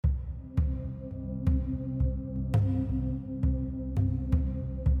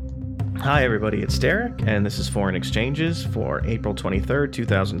Hi, everybody. It's Derek, and this is Foreign Exchanges for April 23rd,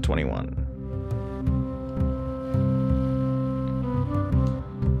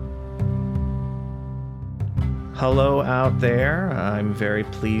 2021. Hello out there. I'm very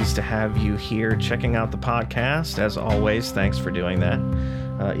pleased to have you here checking out the podcast. As always, thanks for doing that.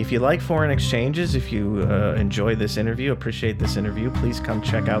 If you like Foreign Exchanges, if you enjoy this interview, appreciate this interview, please come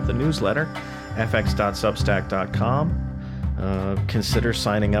check out the newsletter, fx.substack.com. Consider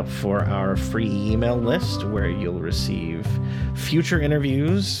signing up for our free email list where you'll receive future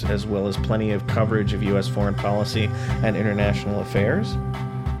interviews as well as plenty of coverage of U.S. foreign policy and international affairs.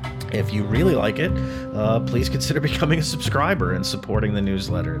 If you really like it, please consider becoming a subscriber and supporting the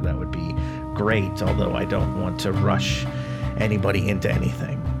newsletter. That would be great, although I don't want to rush anybody into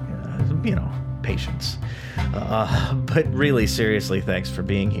anything. Patience. But really, seriously, thanks for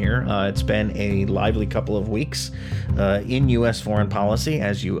being here. It's been a lively couple of weeks in U.S. foreign policy,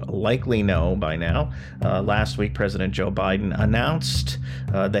 as you likely know by now. Last week, President Joe Biden announced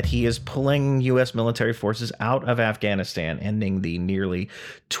that he is pulling U.S. military forces out of Afghanistan, ending the nearly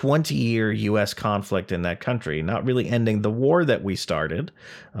 20-year U.S. conflict in that country. Not really ending the war that we started,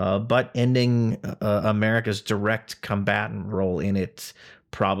 but ending America's direct combatant role in it.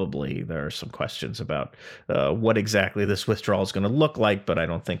 Probably there are some questions about what exactly this withdrawal is going to look like, but I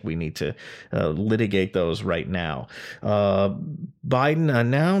don't think we need to litigate those right now. Biden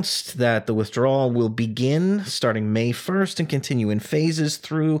announced that the withdrawal will begin starting May 1st and continue in phases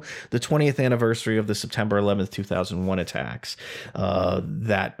through the 20th anniversary of the September 11th, 2001 attacks.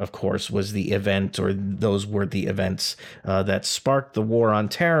 That, of course, was the event, or those were the events that sparked the war on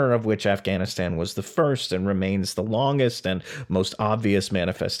terror, of which Afghanistan was the first and remains the longest and most obvious manifestation.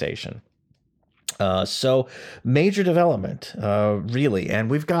 So major development, really.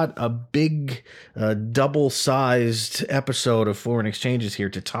 And we've got a big double-sized episode of Foreign Exchanges here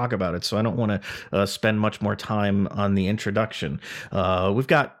to talk about it, so I don't want to spend much more time on the introduction. We've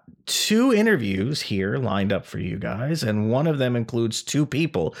got two interviews here lined up for you guys, and one of them includes two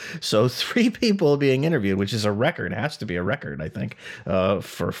people. So 3 people being interviewed, which is a record, has to be a record, I think,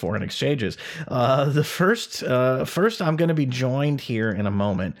 for Foreign Exchanges. First, I'm going to be joined here in a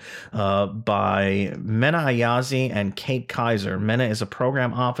moment by Mena Ayazi and Kate Kaiser. Mena is a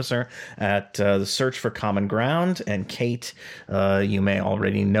program officer at the Search for Common Ground, and Kate, you may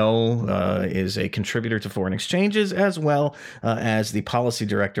already know, is a contributor to Foreign Exchanges, as well as the policy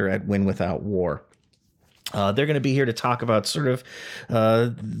director at Win Without War. They're going to be here to talk about sort of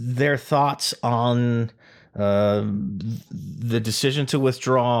their thoughts on the decision to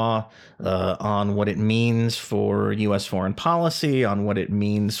withdraw, on what it means for U.S. foreign policy, on what it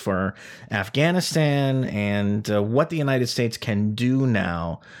means for Afghanistan, and what the United States can do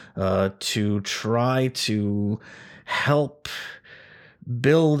now to try to help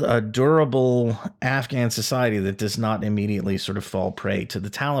build a durable Afghan society that does not immediately sort of fall prey to the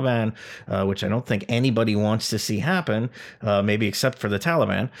Taliban, which I don't think anybody wants to see happen, maybe except for the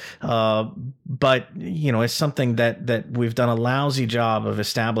Taliban. But, it's something that we've done a lousy job of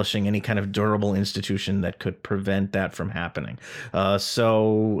establishing any kind of durable institution that could prevent that from happening.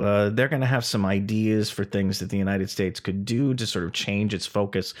 So they're going to have some ideas for things that the United States could do to sort of change its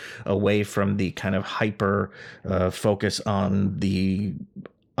focus away from the kind of hyper focus on the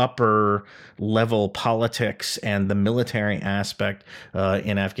upper level politics and the military aspect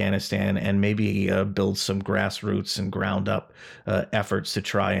in Afghanistan, and maybe build some grassroots and ground up efforts to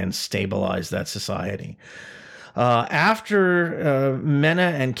try and stabilize that society. After Mena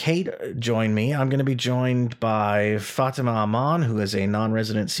and Kate join me, I'm going to be joined by Fatima Aman, who is a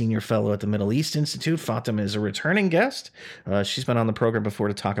non-resident senior fellow at the Middle East Institute. Fatima is a returning guest. She's been on the program before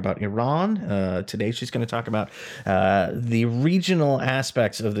to talk about Iran. Today, she's going to talk about the regional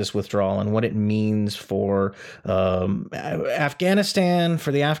aspects of this withdrawal and what it means for Afghanistan,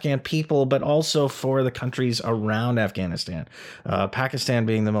 for the Afghan people, but also for the countries around Afghanistan. Pakistan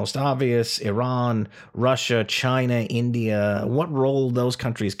being the most obvious, Iran, Russia, China, India, what role those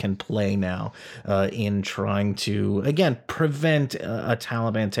countries can play now in trying to, again, prevent a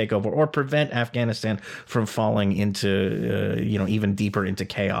Taliban takeover or prevent Afghanistan from falling into, even deeper into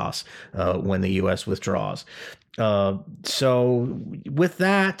chaos when the U.S. withdraws. So with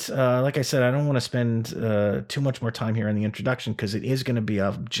that, like I said, I don't want to spend too much more time here in the introduction because it is going to be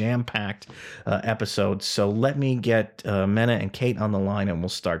a jam-packed episode. So let me get Mena and Kate on the line and we'll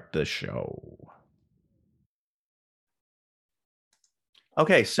start the show.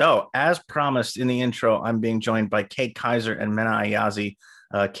 Okay, so as promised in the intro, I'm being joined by Kate Kaiser and Mena Ayazi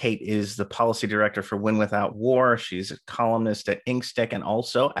Kate is the policy director for Win Without War. She's a columnist at Inkstick and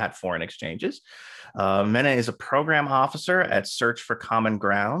also at Foreign Exchanges. Mena is a program officer at Search for Common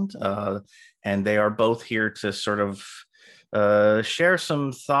Ground, and they are both here to sort of share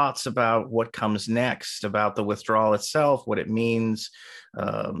some thoughts about what comes next, about the withdrawal itself, what it means,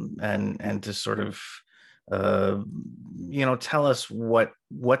 and to sort of tell us what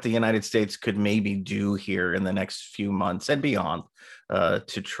the United States could maybe do here in the next few months and beyond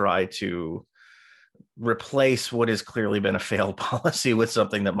to try to replace what has clearly been a failed policy with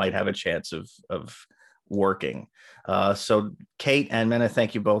something that might have a chance of working. So Kate and Mena,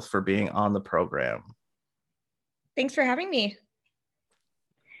 thank you both for being on the program. Thanks for having me.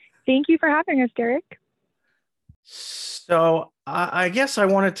 Thank you for having us, Derek. So I guess I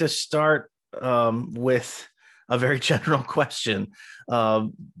wanted to start with a very general question.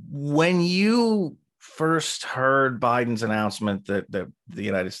 When you first heard Biden's announcement that the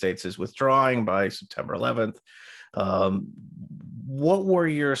United States is withdrawing by September 11th, what were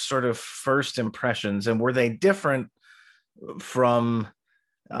your sort of first impressions, and were they different from?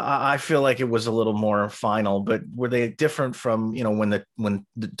 I feel like it was a little more final, but were they different from when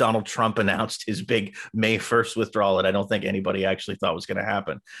Donald Trump announced his big May 1st withdrawal that I don't think anybody actually thought was going to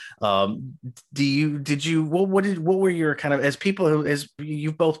happen? What were your kind of, as people who, as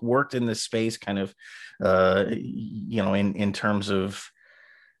you've both worked in this space, kind of in terms of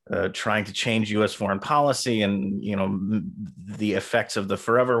trying to change U.S. foreign policy and the effects of the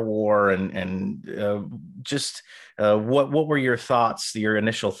forever war and what were your thoughts, your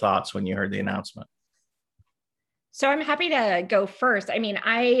initial thoughts when you heard the announcement? So I'm happy to go first. I mean,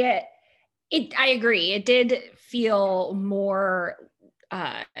 I agree. It did feel more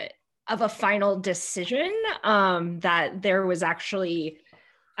of a final decision, that there was actually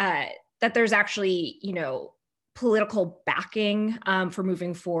there's actually political backing for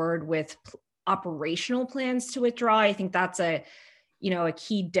moving forward with operational plans to withdraw. I think that's a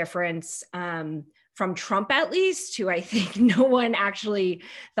key difference from Trump, at least, who I think no one actually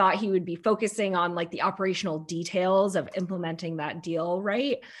thought he would be focusing on like the operational details of implementing that deal,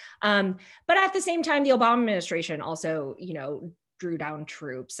 right? But at the same time, the Obama administration also, drew down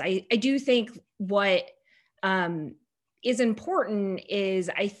troops. I do think what is important is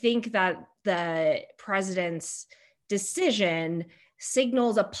I think that the president's decision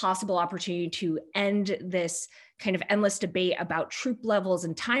signals a possible opportunity to end this kind of endless debate about troop levels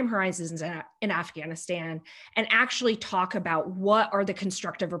and time horizons in Afghanistan, and actually talk about what are the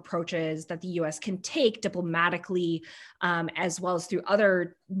constructive approaches that the US can take diplomatically, as well as through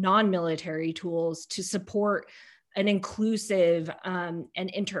other non-military tools to support an inclusive and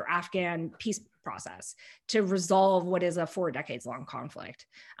inter-Afghan peace process to resolve what is a 4 decades long conflict.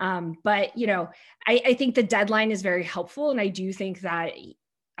 But, I think the deadline is very helpful. And I do think that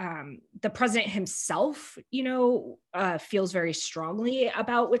the president himself, feels very strongly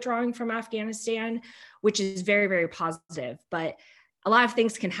about withdrawing from Afghanistan, which is very, very positive. But a lot of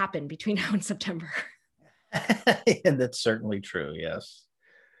things can happen between now and September. And that's certainly true, yes.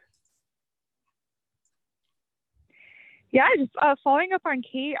 Yeah, just following up on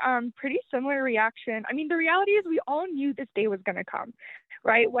Kate, pretty similar reaction. I mean, the reality is we all knew this day was going to come,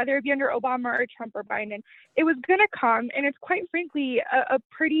 right? Whether it be under Obama or Trump or Biden, it was going to come. And it's quite frankly a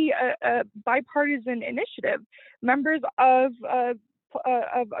pretty bipartisan initiative. Members of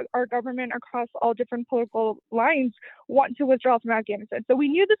our government across all different political lines want to withdraw from Afghanistan. So we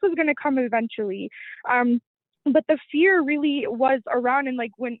knew this was going to come eventually. But the fear really was around, and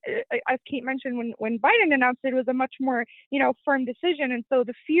like when, as Kate mentioned, when Biden announced it, was a much more, firm decision. And so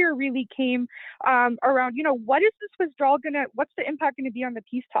the fear really came around, what is this withdrawal what's the impact going to be on the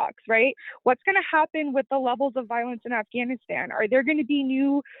peace talks, right? What's going to happen with the levels of violence in Afghanistan? Are there going to be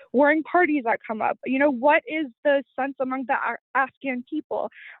new warring parties that come up? What is the sense among the Afghan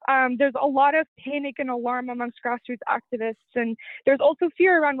people? There's a lot of panic and alarm amongst grassroots activists. And there's also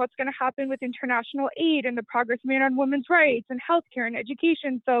fear around what's going to happen with international aid and the progress made on women's rights and healthcare and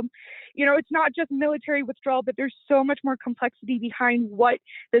education. So, it's not just military withdrawal, but there's so much more complexity behind what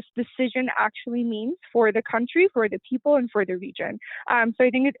this decision actually means for the country, for the people, and for the region. So I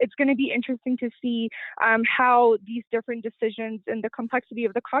think it's going to be interesting to see how these different decisions and the complexity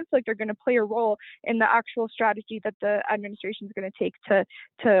of the conflict are going to play a role in the actual strategy that the administration is going to take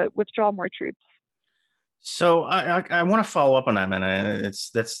to withdraw more troops. So I want to follow up on that, man. And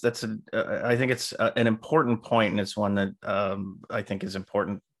I think it's an important point, and it's one that I think is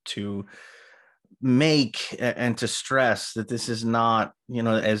important to make and to stress, that this is not,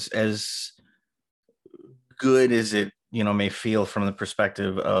 as good as it may feel from the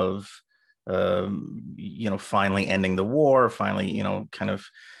perspective of finally ending the war, finally, kind of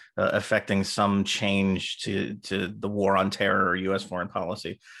affecting some change to the war on terror or U.S. foreign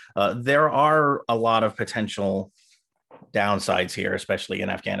policy. There are a lot of potential downsides here, especially in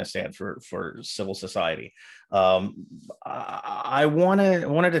Afghanistan for civil society. I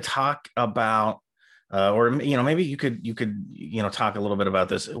wanted to talk about, or maybe you could talk a little bit about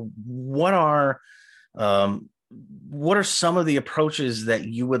this. What are some of the approaches that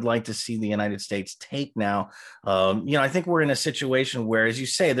you would like to see the United States take now? I think we're in a situation where, as you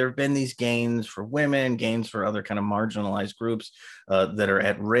say, there have been these gains for women, gains for other kind of marginalized groups that are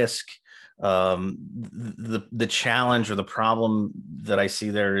at risk. The challenge or the problem that I see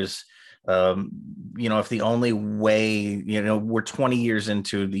there is, if the only way, we're 20 years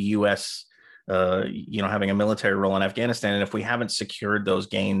into the U.S. Having a military role in Afghanistan, and if we haven't secured those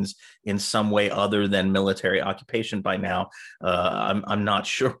gains in some way other than military occupation by now, I'm not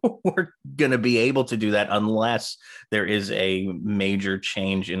sure we're going to be able to do that unless there is a major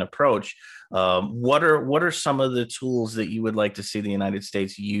change in approach. What are some of the tools that you would like to see the United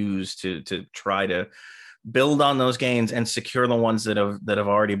States use to try to build on those gains and secure the ones that have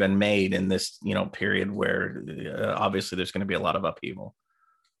already been made in this period where obviously there's going to be a lot of upheaval?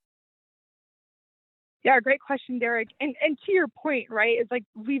 Yeah, great question, Derek. And to your point, right, is like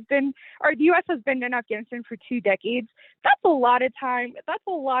the U.S. has been in Afghanistan for 2 decades. That's a lot of time. That's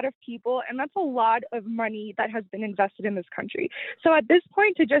a lot of people, and that's a lot of money that has been invested in this country. So at this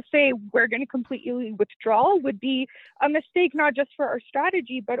point, to just say we're going to completely withdraw would be a mistake, not just for our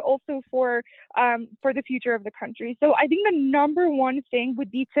strategy, but also for the future of the country. So I think the number one thing would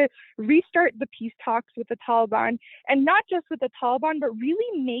be to restart the peace talks with the Taliban, and not just with the Taliban, but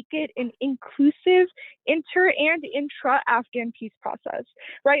really make it an inclusive inter and intra-Afghan peace process,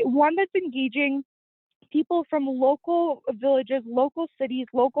 right? One that's engaging people from local villages, local cities,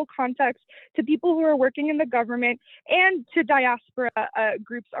 local contexts, to people who are working in the government, and to diaspora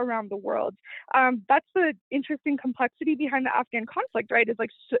groups around the world. That's the interesting complexity behind the Afghan conflict, right? Is like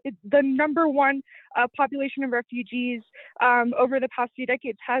the number one population of refugees over the past few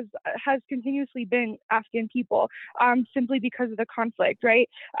decades has continuously been Afghan people, simply because of the conflict, right?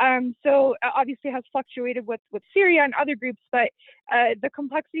 So obviously has fluctuated with Syria and other groups, but the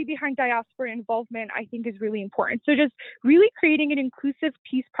complexity behind diaspora involvement, I think, is really important. So just really creating an inclusive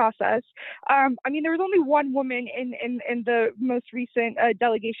peace process. There was only one woman in the most recent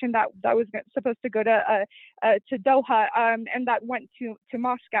delegation that was supposed to go to Doha, and that went to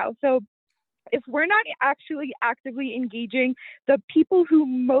Moscow. So if we're not actually actively engaging the people who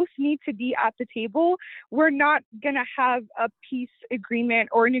most need to be at the table, we're not going to have a peace agreement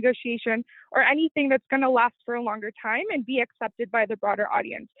or negotiation or anything that's going to last for a longer time and be accepted by the broader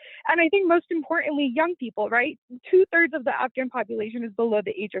audience. And I think most importantly, young people, right? 2/3 of the Afghan population is below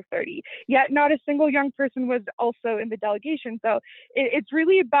the age of 30, yet not a single young person was also in the delegation. So it's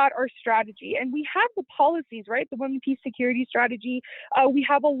really about our strategy. And we have the policies, right? The Women, Peace, Security strategy. We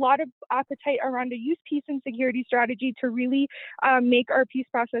have a lot of appetite around a youth peace and security strategy to really make our peace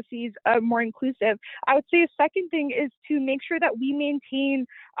processes more inclusive. I would say a second thing is to make sure that we maintain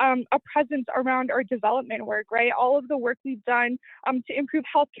a presence around our development work, right? All of the work we've done to improve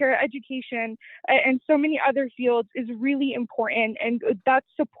healthcare, education, and so many other fields is really important, and that's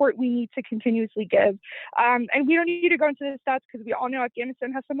support we need to continuously give. And we don't need to go into the stats because we all know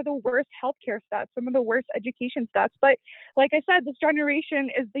Afghanistan has some of the worst healthcare stats, some of the worst education stats. But like I said, this generation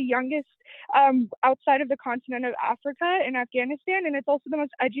is the youngest outside of the continent of Africa in Afghanistan, and it's also the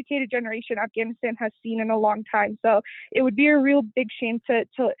most educated generation Afghanistan has seen in a long time. So it would be a real big shame to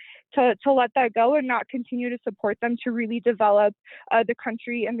let that go and not continue to support them to really develop the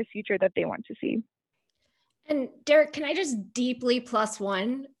country and the future that they want to see. And Derek, can I just deeply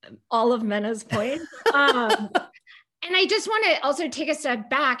 +1 all of Mena's points? And I just want to also take a step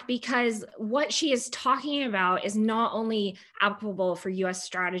back, because what she is talking about is not only applicable for US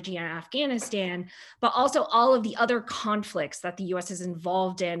strategy in Afghanistan, but also all of the other conflicts that the US is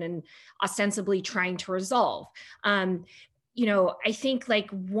involved in and ostensibly trying to resolve. I think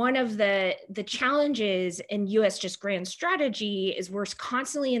like one of the challenges in US just grand strategy is we're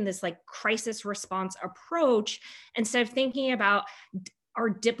constantly in this like crisis response approach, instead of thinking about our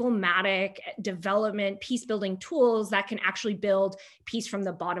diplomatic development, peace building tools that can actually build peace from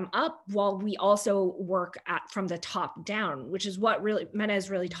the bottom up, while we also work from the top down, which is what really Mena is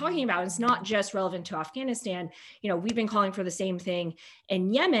really talking about. It's not just relevant to Afghanistan. We've been calling for the same thing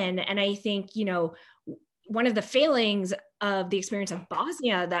in Yemen. And I think, one of the failings of the experience of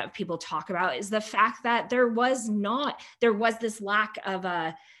Bosnia that people talk about is the fact that there was this lack of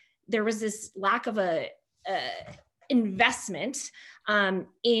investment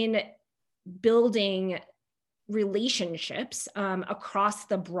in building relationships across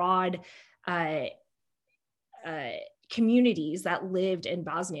the broad communities that lived in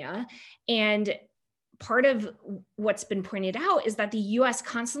Bosnia. And part of what's been pointed out is that the US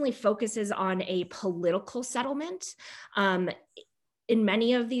constantly focuses on a political settlement in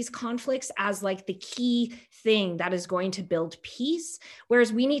many of these conflicts as like the key thing that is going to build peace,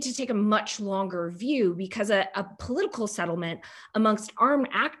 whereas we need to take a much longer view, because a political settlement amongst armed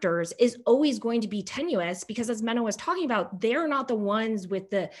actors is always going to be tenuous, because as Menno was talking about, they're not the ones with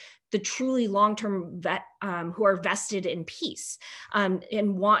the truly long-term who are vested in peace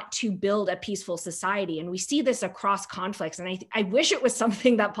and want to build a peaceful society. And we see this across conflicts. And I wish it was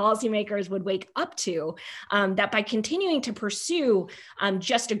something that policymakers would wake up to, that by continuing to pursue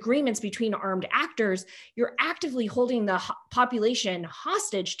just agreements between armed actors, you're actively holding the population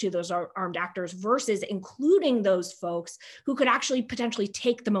hostage to those armed actors versus including those folks who could actually potentially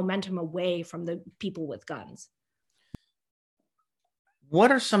take the momentum away from the people with guns. What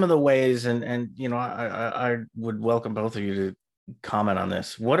are some of the ways, and you know, I would welcome both of you to comment on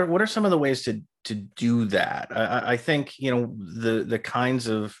this. What are some of the ways to do that? I think, you know, the kinds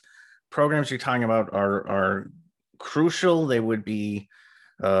of programs you're talking about are crucial. They would be,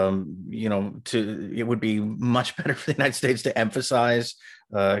 you know, it would be much better for the United States to emphasize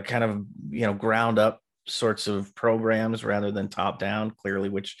kind of, you know, ground up sorts of programs rather than top down, clearly,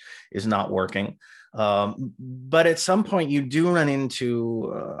 which is not working. But at some point you do run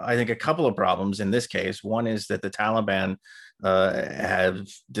into, I think, a couple of problems in this case. One is that the Taliban have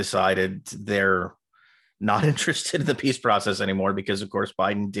decided they're not interested in the peace process anymore, because, of course,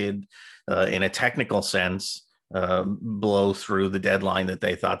 Biden did, in a technical sense, blow through the deadline that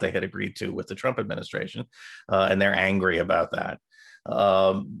they thought they had agreed to with the Trump administration, and they're angry about that.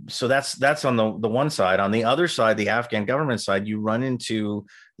 So that's on the one side. On the other side, the Afghan government side, you run into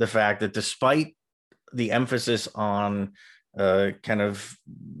the fact that despite the emphasis on kind of,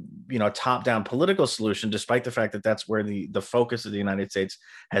 you know, top-down political solution, despite the fact that that's where the focus of the United States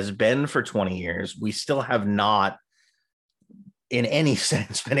has been for 20 years, we still have not, in any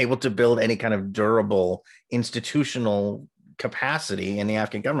sense, been able to build any kind of durable institutional capacity in the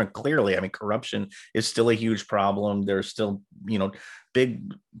Afghan government. Clearly, I mean, corruption is still a huge problem. There's still, you know,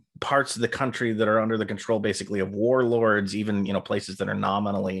 big parts of the country that are under the control basically of warlords, even, you know, places that are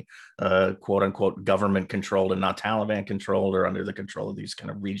nominally quote unquote government controlled and not Taliban controlled, or under the control of these kind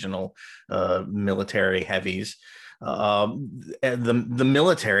of regional military heavies. The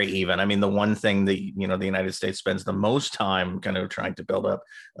military, even, I mean, the one thing that, you know, the United States spends the most time kind of trying to build up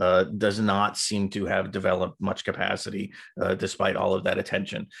does not seem to have developed much capacity despite all of that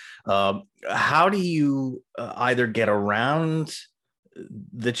attention. How do you either get around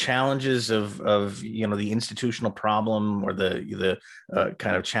the challenges of you know, the institutional problem, or the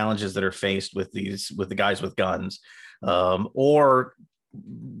kind of challenges that are faced with the guys with guns, or,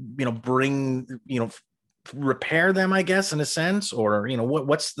 you know, bring, you know, repair them, I guess, in a sense, or, you know,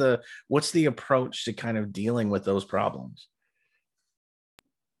 what's the approach to kind of dealing with those problems?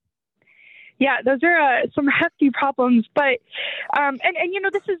 Yeah, those are some hefty problems, but and you know,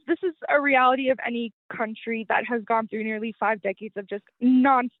 this is a reality of any country that has gone through nearly 5 decades of just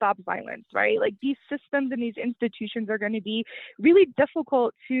nonstop violence, right? Like, these systems and these institutions are going to be really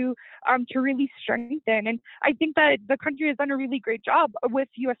difficult to really strengthen. And I think that the country has done a really great job with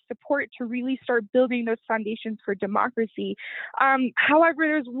U.S. support to really start building those foundations for democracy. However,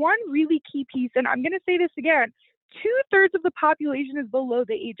 there's one really key piece, and I'm going to say this again. 2/3 of the population is below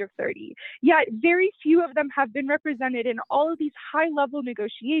the age of 30. Yet very few of them have been represented in all of these high-level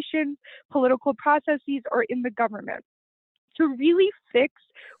negotiations, political processes, or in the government. To really fix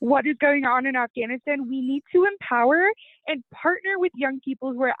what is going on in Afghanistan, we need to empower and partner with young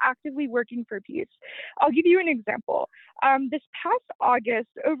people who are actively working for peace. I'll give you an example. This past August,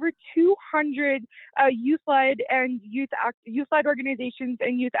 over 200 youth-led organizations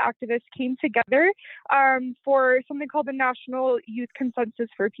and youth activists came together for something called the National Youth Consensus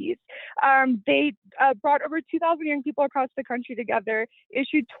for Peace. They brought over 2,000 young people across the country together,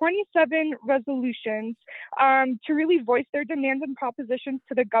 issued 27 resolutions to really voice their demands and propositions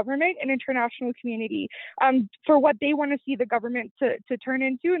to the government and international community for what they want to see the government to turn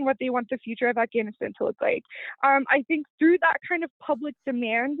into and what they want the future of Afghanistan to look like. I think through that kind of public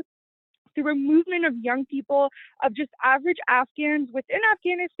demand, through a movement of young people, of just average Afghans within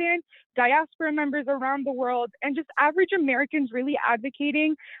Afghanistan, diaspora members around the world, and just average Americans really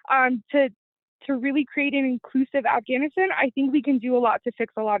advocating to really create an inclusive Afghanistan, I think we can do a lot to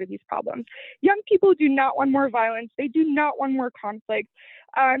fix a lot of these problems. Young people do not want more violence. They do not want more conflict.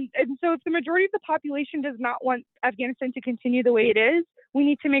 And so if the majority of the population does not want Afghanistan to continue the way it is, we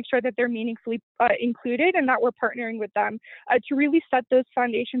need to make sure that they're meaningfully included and that we're partnering with them to really set those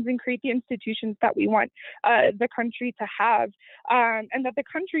foundations and create the institutions that we want the country to have, and that the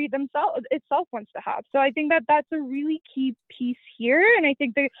country itself wants to have. So I think that that's a really key piece here. And I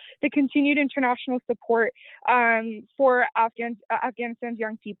think the continued international support for Afghanistan's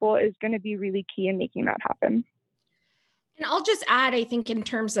young people is going to be really key in making that happen. And I'll just add, I think in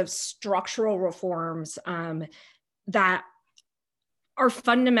terms of structural reforms that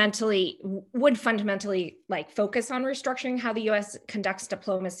would fundamentally like focus on restructuring how the US conducts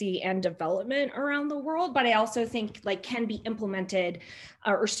diplomacy and development around the world, but I also think like can be implemented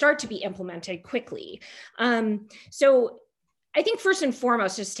or start to be implemented quickly. So I think first and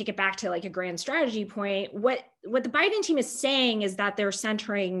foremost, just to take it back to like a grand strategy point, what the Biden team is saying is that they're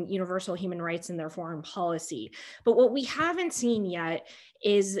centering universal human rights in their foreign policy. But what we haven't seen yet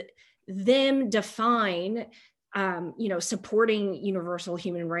is them define supporting universal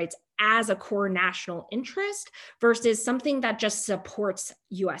human rights as a core national interest versus something that just supports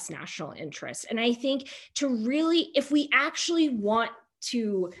US national interests. And I think if we actually want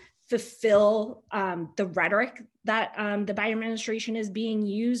to fulfill the rhetoric that the Biden administration is being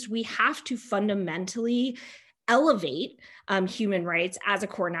used, we have to fundamentally elevate human rights as a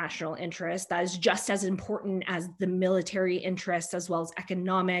core national interest that is just as important as the military interests, as well as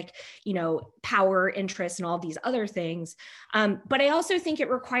economic, power interests and all these other things. But I also think it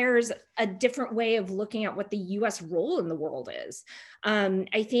requires a different way of looking at what the US role in the world is.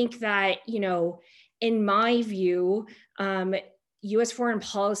 I think that, in my view, US foreign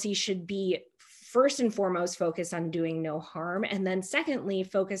policy should be first and foremost focused on doing no harm, and then secondly,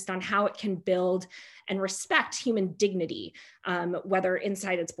 focused on how it can build and respect human dignity, whether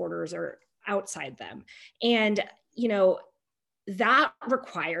inside its borders or outside them. And, that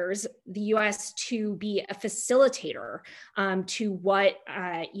requires the US to be a facilitator to what,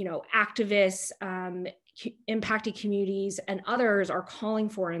 activists, impacted communities and others are calling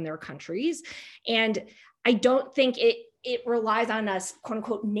for in their countries. And I don't think it relies on us, quote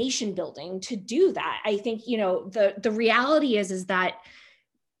unquote, nation building to do that. I think, the reality is that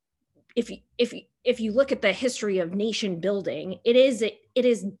if you look at the history of nation building, it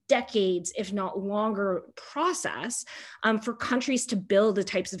is decades, if not longer, process for countries to build the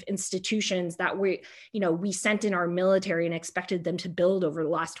types of institutions that we sent in our military and expected them to build over the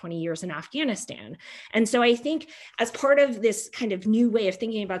last 20 years in Afghanistan. And so I think as part of this kind of new way of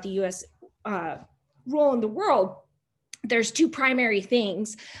thinking about the US role in the world, there's two primary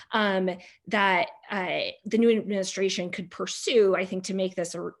things that the new administration could pursue, I think, to make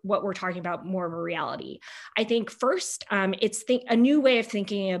this what we're talking about more of a reality. I think first, it's a new way of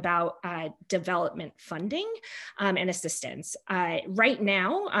thinking about development funding and assistance. Right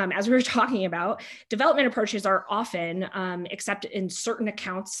now, as we were talking about, development approaches are often, except in certain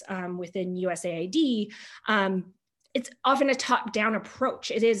accounts within USAID, it's often a top-down approach.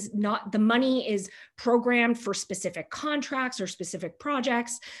 It is not, the money is programmed for specific contracts or specific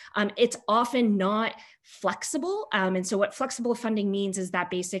projects. It's often not flexible. And so what flexible funding means is that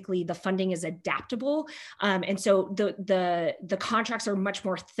basically the funding is adaptable. And so the contracts are much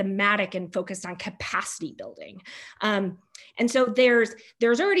more thematic and focused on capacity building. And so there's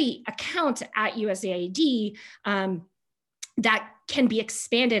already accounts at USAID that can be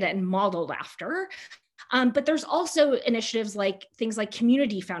expanded and modeled after. But there's also initiatives like things like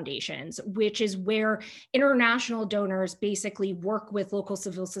community foundations, which is where international donors basically work with local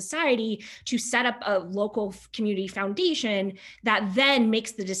civil society to set up a local community foundation that then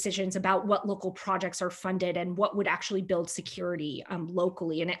makes the decisions about what local projects are funded and what would actually build security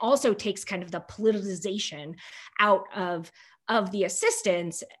locally. And it also takes kind of the politicization out of the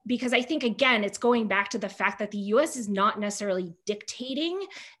assistance, because I think, again, it's going back to the fact that the US is not necessarily dictating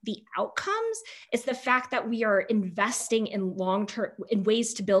the outcomes. It's the fact that we are investing in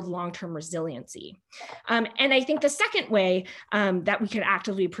ways to build long-term resiliency. And I think the second way that we could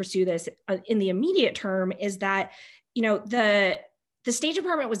actively pursue this in the immediate term is that, the State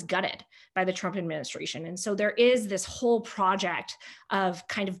Department was gutted by the Trump administration. And so there is this whole project of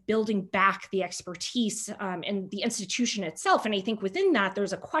kind of building back the expertise and the institution itself. And I think within that,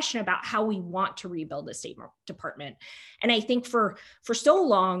 there's a question about how we want to rebuild the State Department. And I think for so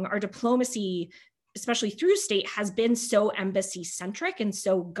long, our diplomacy, especially through state, has been so embassy centric and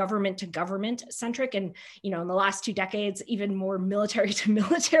so government to government centric. And, in the last 2 decades, even more military to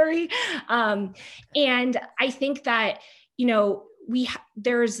military. And I think that,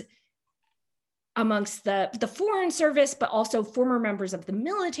 there's amongst the foreign service, but also former members of the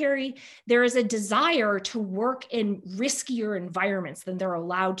military, there is a desire to work in riskier environments than they're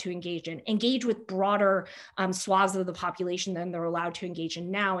allowed to engage with broader swaths of the population than they're allowed to engage in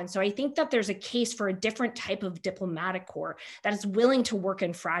now. And so I think that there's a case for a different type of diplomatic corps that is willing to work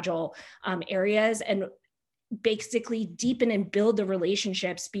in fragile areas and basically deepen and build the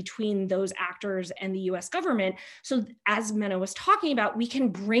relationships between those actors and the US government. So as Menna was talking about, we can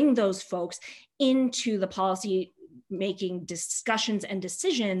bring those folks into the policy making discussions and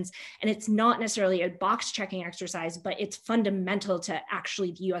decisions. And it's not necessarily a box checking exercise, but it's fundamental to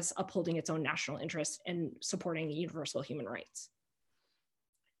actually the US upholding its own national interests and supporting universal human rights.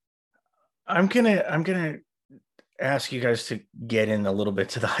 I'm gonna ask you guys to get in a little bit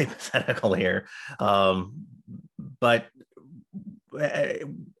to the hypothetical here. But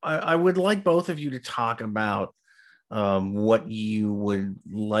I would like both of you to talk about what you would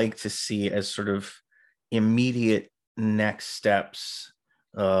like to see as sort of immediate next steps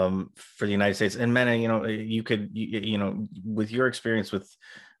for the United States. And Menna, you could, with your experience with,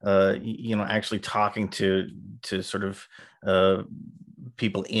 actually talking to sort of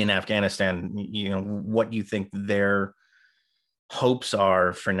people in Afghanistan, what you think their hopes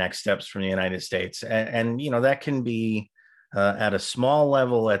are for next steps from the United States, and that can be at a small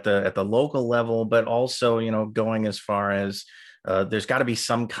level, at the local level, but also going as far as there's got to be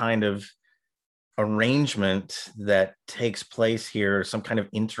some kind of arrangement that takes place here, some kind of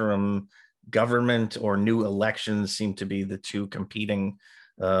interim government or new elections seem to be the two competing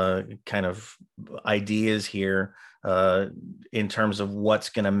kind of ideas here in terms of what's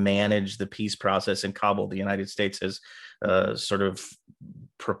going to manage the peace process in Kabul. The United States has sort of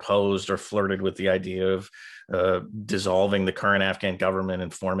proposed or flirted with the idea of dissolving the current Afghan government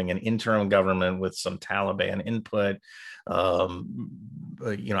and forming an interim government with some Taliban input. Ashraf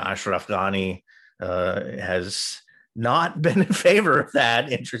Ghani has not been in favor of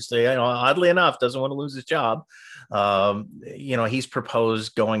that. Interesting, oddly enough, doesn't want to lose his job. He's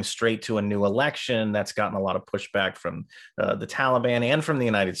proposed going straight to a new election. That's gotten a lot of pushback from the Taliban and from the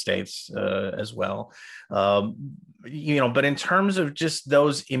United States as well. But in terms of just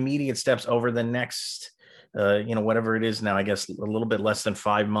those immediate steps over the next whatever it is now, I guess a little bit less than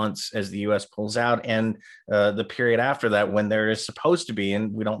 5 months as the U.S. pulls out, and the period after that when there is supposed to be,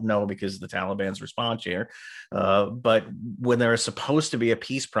 and we don't know because of the Taliban's response here, but when there is supposed to be a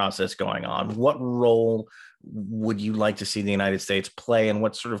peace process going on, what role would you like to see the United States play, and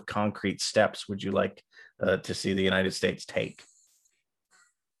what sort of concrete steps would you like to see the United States take?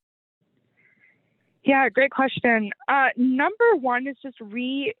 Yeah, great question. Number one is just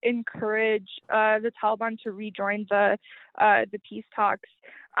encourage the Taliban to rejoin the peace talks.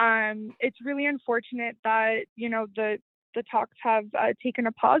 It's really unfortunate that the talks have taken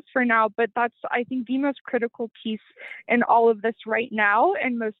a pause for now, but that's, I think, the most critical piece in all of this right now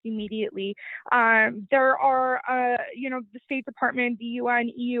and most immediately. There are, the State Department, the UN,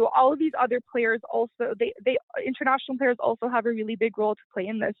 EU, all of these other players also, they international players also have a really big role to play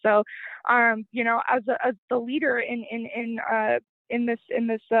in this. So, as the leader in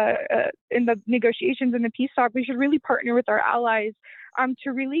the negotiations and the peace talk, we should really partner with our allies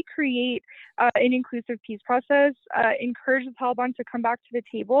to really create an inclusive peace process, encourage the Taliban to come back to the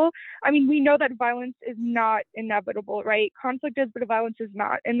table. I mean, we know that violence is not inevitable, right? Conflict is, but violence is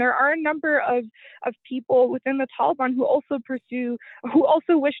not. And there are a number of people within the Taliban who also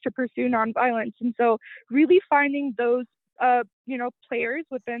wish to pursue nonviolence. And so really finding those players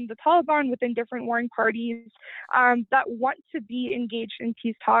within the Taliban, within different warring parties that want to be engaged in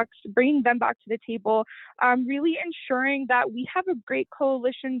peace talks, bringing them back to the table, really ensuring that we have a great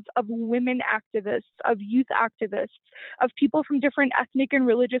coalitions of women activists, of youth activists, of people from different ethnic and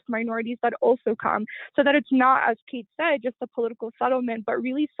religious minorities that also come, so that it's not, as Kate said, just a political settlement, but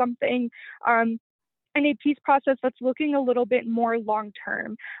really something and a peace process that's looking a little bit more long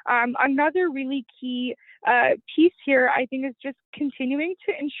term. Another really key piece here, I think, is just continuing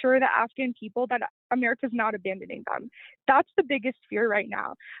to ensure the Afghan people that America's not abandoning them. That's the biggest fear right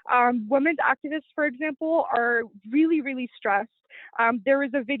now. Women's activists, for example, are really, really stressed. There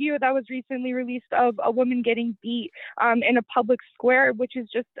was a video that was recently released of a woman getting beat in a public square, which is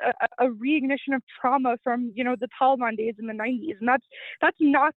just a reignition of trauma from the Taliban days in the 90s, and that's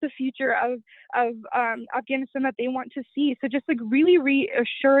not the future of Afghanistan that they want to see. So just like really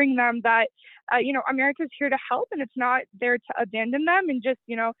reassuring them that America's here to help and it's not there to abandon them, and just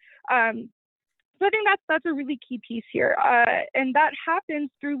So I think that's a really key piece here. And that happens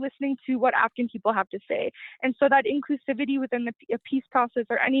through listening to what Afghan people have to say. And so that inclusivity within the peace process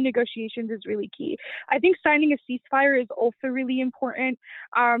or any negotiations is really key. I think signing a ceasefire is also really important.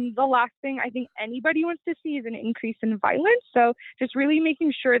 The last thing I think anybody wants to see is an increase in violence. So just really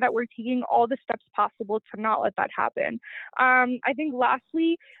making sure that we're taking all the steps possible to not let that happen. I think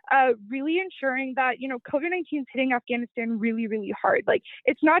lastly, really ensuring that, COVID-19 is hitting Afghanistan really, really hard. Like,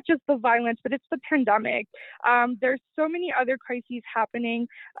 it's not just the violence, but it's the pandemic. There's so many other crises happening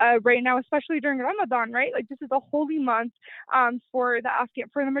right now, especially during Ramadan, right? Like, this is a holy month for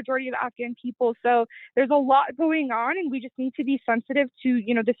the majority of the Afghan people. So there's a lot going on, and we just need to be sensitive to,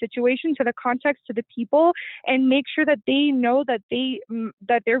 the situation, to the context, to the people, and make sure that they know that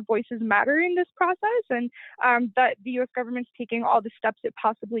that their voices matter in this process, and that the U.S. government's taking all the steps it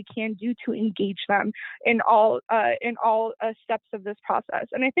possibly can do to engage them in all steps of this process.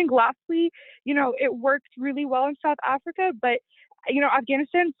 And I think lastly, it worked really well in South Africa, but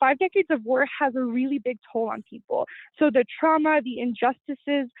Afghanistan, 5 decades of war has a really big toll on people. So the trauma, the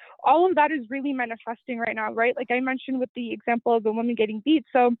injustices, all of that is really manifesting right now, right? Like I mentioned with the example of the woman getting beat.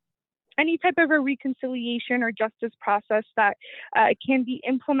 So any type of a reconciliation or justice process that can be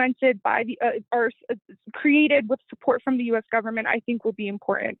implemented by or created with support from the U.S. government, I think will be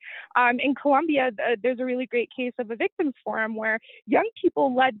important. In Colombia, there's a really great case of a victims forum where young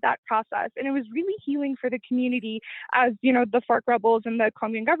people led that process, and it was really healing for the community as the FARC rebels and the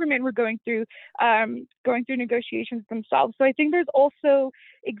Colombian government were going through negotiations themselves. So I think there's also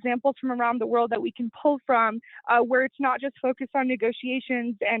examples from around the world that we can pull from where it's not just focused on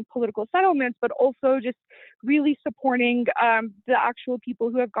negotiations and political settlements, but also just really supporting the actual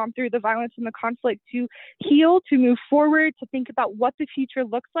people who have gone through the violence and the conflict to heal, to move forward, to think about what the future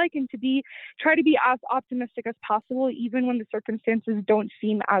looks like, and to try to be as optimistic as possible, even when the circumstances don't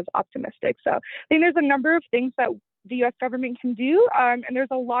seem as optimistic. So I think there's a number of things that the U.S. government can do, and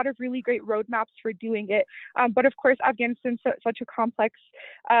there's a lot of really great roadmaps for doing it. But of course, Afghanistan is such a complex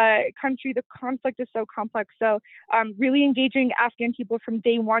country. The conflict is so complex. So really engaging Afghan people from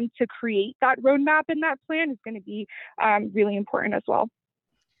day one to create that roadmap and that plan is going to be really important as well.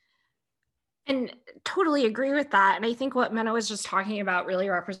 And totally agree with that. And I think what Mena was just talking about really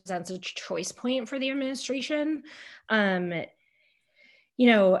represents a choice point for the administration.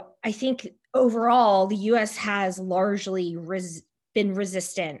 I think overall, the U.S. has largely been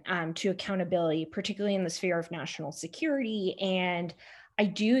resistant to accountability, particularly in the sphere of national security. And I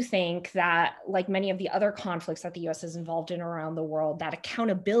do think that, like many of the other conflicts that the U.S. is involved in around the world, that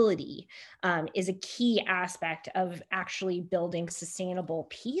accountability is a key aspect of actually building sustainable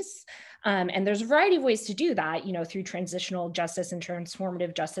peace. And there's a variety of ways to do that, through transitional justice and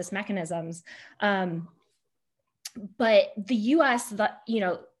transformative justice mechanisms. But the U.S.,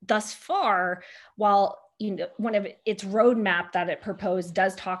 thus far, while one of its roadmap that it proposed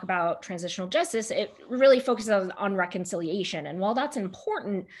does talk about transitional justice, it really focuses on reconciliation. And while that's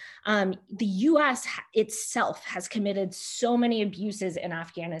important, the U.S. itself has committed so many abuses in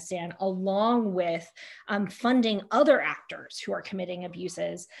Afghanistan, along with funding other actors who are committing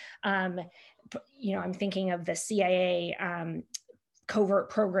abuses. I'm thinking of the CIA covert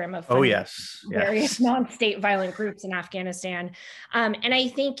program of various non-state violent groups in Afghanistan. And I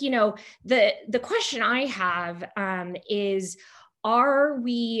think, the question I have is, are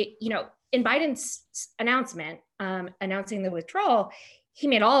we, in Biden's announcement, announcing the withdrawal, he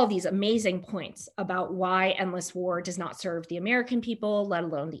made all of these amazing points about why endless war does not serve the American people, let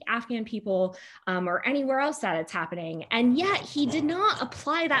alone the Afghan people, or anywhere else that it's happening. And yet he did not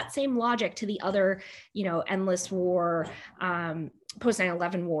apply that same logic to the other, endless war, post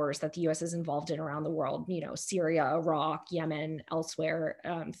 9/11 wars that the U.S. is involved in around the world, Syria, Iraq, Yemen, elsewhere,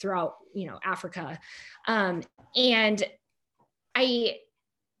 throughout, Africa. And I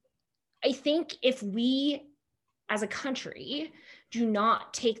think if we as a country do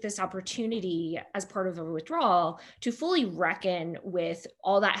not take this opportunity as part of a withdrawal to fully reckon with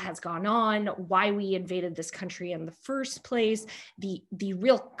all that has gone on, why we invaded this country in the first place, the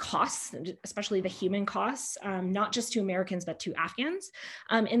real costs, especially the human costs, not just to Americans, but to Afghans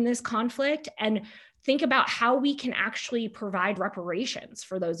in this conflict, and think about how we can actually provide reparations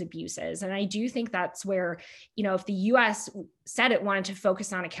for those abuses. And I do think that's where, if the US said it wanted to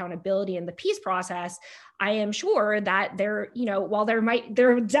focus on accountability in the peace process, I am sure that while there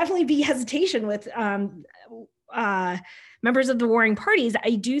would definitely be hesitation with members of the warring parties,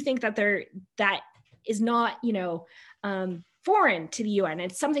 I do think that that is not, foreign to the UN.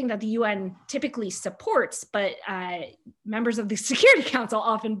 It's something that the UN typically supports, but members of the Security Council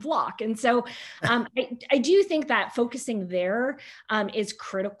often block. And so I do think that focusing there is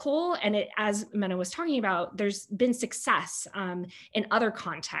critical. And it, as Mena was talking about, there's been success in other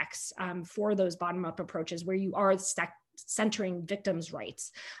contexts for those bottom-up approaches where you are centering victims'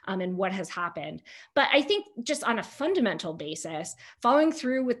 rights and what has happened. But I think just on a fundamental basis, following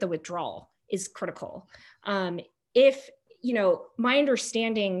through with the withdrawal is critical. If, you know, my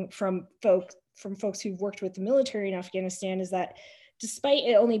understanding from folks who've worked with the military in Afghanistan is that despite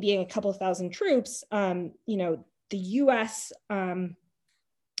it only being a couple of thousand troops, you know, the US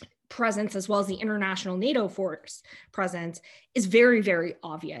presence, as well as the international NATO force presence, is very, very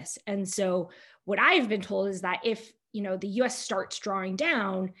obvious. And so what I've been told is that if, you know, the US starts drawing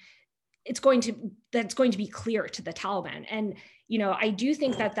down, that's going to be clear to the Taliban. And, you know, I do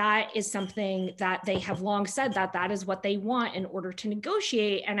think that that is something that they have long said that that is what they want in order to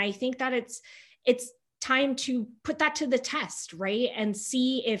negotiate. And I think that it's time to put that to the test, right? And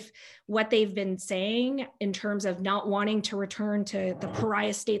see if what they've been saying in terms of not wanting to return to the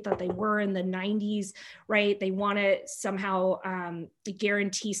pariah state that they were in the 90s, right? They want to somehow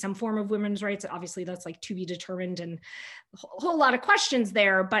guarantee some form of women's rights. Obviously, that's like to be determined and a whole lot of questions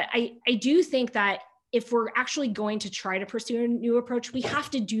there. But I do think that if we're actually going to try to pursue a new approach, we have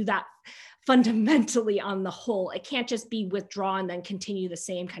to do that fundamentally on the whole. It can't just be withdraw and then continue the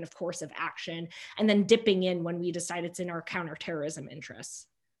same kind of course of action and then dipping in when we decide it's in our counterterrorism interests.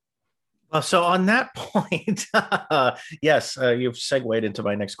 Well, so on that point, yes, you've segued into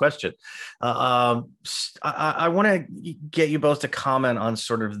my next question. I want to get you both to comment on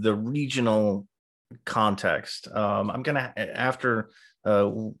sort of the regional context. I'm going to, after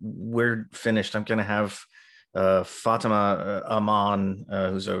we're finished, I'm going to have Fatima Aman,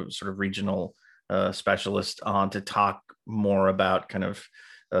 who's a sort of regional specialist, on to talk more about kind of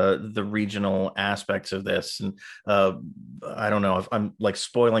the regional aspects of this. And I don't know if I'm like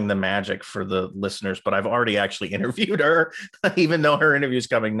spoiling the magic for the listeners, but I've already actually interviewed her, even though her interview is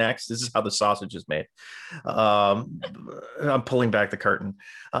coming next. This is how the sausage is made. I'm pulling back the curtain.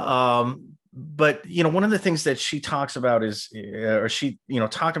 But, you know, one of the things that she talks about is, or she, you know,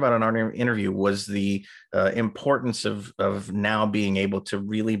 talked about in our interview was the importance of now being able to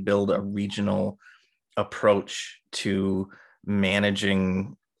really build a regional approach to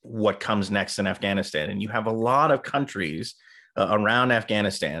managing what comes next in Afghanistan. And you have a lot of countries around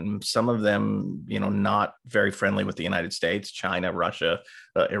Afghanistan, some of them, you know, not very friendly with the United States, China, Russia,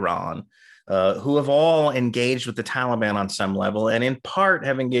 Iran, who have all engaged with the Taliban on some level, and in part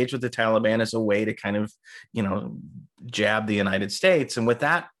have engaged with the Taliban as a way to kind of, you know, jab the United States. And with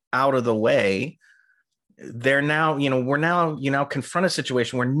that out of the way, they're now, you know, we're now, you know, confront a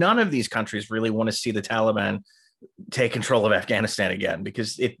situation where none of these countries really want to see the Taliban take control of Afghanistan again,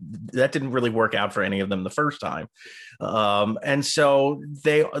 because that didn't really work out for any of them the first time. And so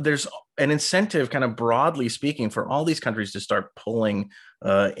there's an incentive, kind of broadly speaking, for all these countries to start pulling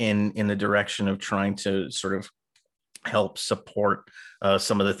in the direction of trying to sort of help support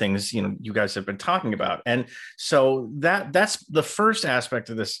some of the things, you know, you guys have been talking about. And so that's the first aspect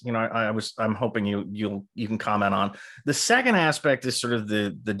of this. You know, I'm hoping you can comment on. The second aspect is sort of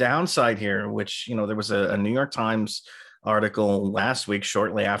the downside here, which, you know, there was a New York Times article last week,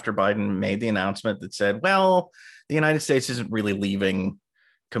 shortly after Biden made the announcement, that said, well, the United States isn't really leaving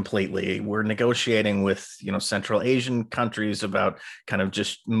completely. We're negotiating with, you know, Central Asian countries about kind of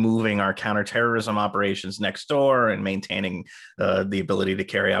just moving our counterterrorism operations next door and maintaining the ability to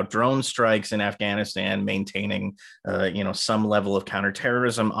carry out drone strikes in Afghanistan, maintaining, you know, some level of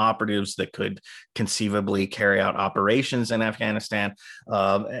counterterrorism operatives that could conceivably carry out operations in Afghanistan.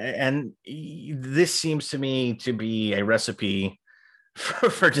 And this seems to me to be a recipe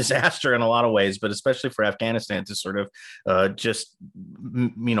for disaster in a lot of ways, but especially for Afghanistan to sort of just,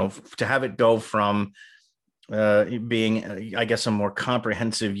 you know, to have it go from being, I guess, a more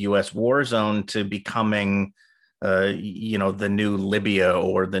comprehensive U.S. war zone to becoming, you know, the new Libya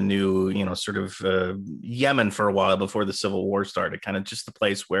or the new, you know, sort of Yemen for a while before the civil war started, kind of just the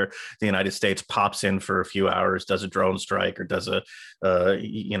place where the United States pops in for a few hours, does a drone strike or does a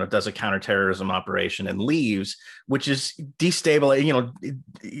counterterrorism operation and leaves, which is destabilizing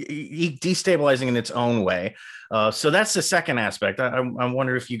in its own way. So that's the second aspect. I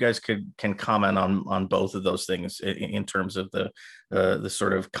wonder if you guys can comment on both of those things in terms of the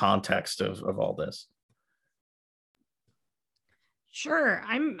sort of context of all this. Sure,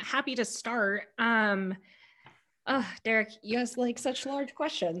 I'm happy to start. Derek, you guys like such large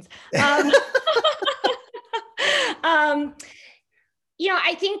questions. You know,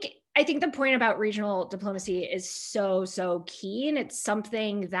 I think I think the point about regional diplomacy is so, so key. And it's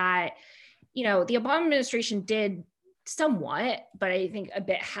something that, the Obama administration did somewhat, but I think a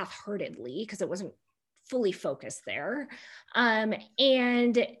bit half-heartedly because it wasn't fully focused there. And,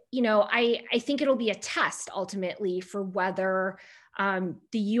 I think it'll be a test ultimately for whether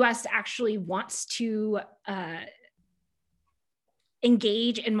the US actually wants to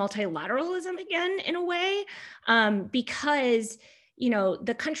engage in multilateralism again in a way, because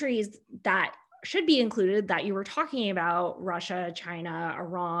the countries that should be included that you were talking about, Russia, China,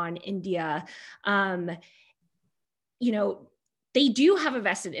 Iran, India, they do have a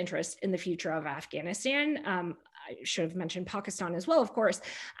vested interest in the future of Afghanistan. I should have mentioned Pakistan as well, of course.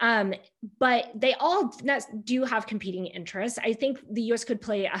 But they all do have competing interests. I think the US could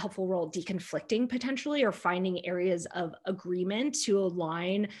play a helpful role deconflicting potentially, or finding areas of agreement to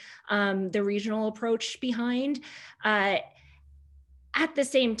align the regional approach behind. At the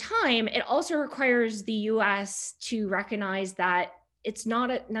same time, it also requires the US to recognize that it's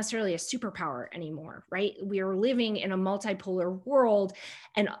not necessarily a superpower anymore, right? We are living in a multipolar world,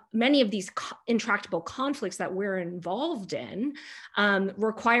 and many of these intractable conflicts that we're involved in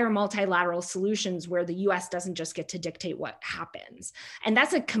require multilateral solutions where the US doesn't just get to dictate what happens. And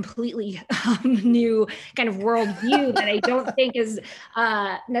that's a completely new kind of worldview that I don't think is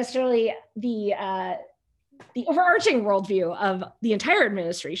necessarily the overarching worldview of the entire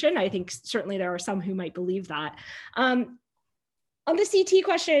administration. I think certainly there are some who might believe that. On the CT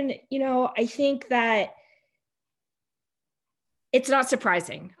question, I think that it's not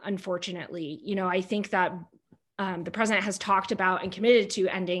surprising, unfortunately. I think that the president has talked about and committed to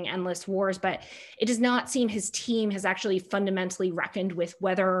ending endless wars, but it does not seem his team has actually fundamentally reckoned with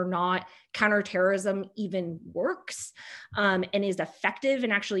whether or not counterterrorism even works and is effective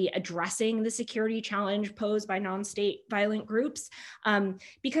in actually addressing the security challenge posed by non-state violent groups.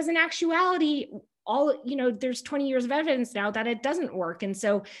 Because in actuality, there's 20 years of evidence now that it doesn't work. And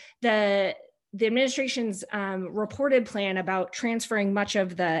so the administration's reported plan about transferring much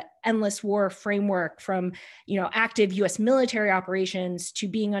of the endless war framework from, active US military operations to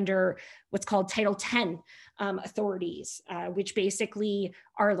being under what's called Title 10 authorities, which basically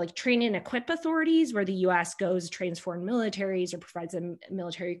are like train and equip authorities, where the US goes, trains foreign militaries or provides them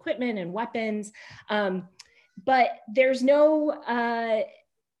military equipment and weapons. But there's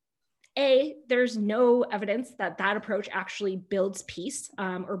there's no evidence that that approach actually builds peace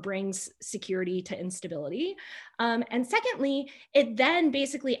or brings security to instability. And secondly, it then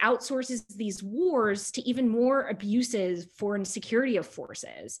basically outsources these wars to even more abuses foreign security of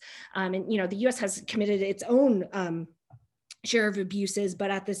forces. And, the US has committed its own share of abuses,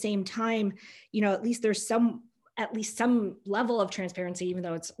 but at the same time, at least there's some level of transparency, even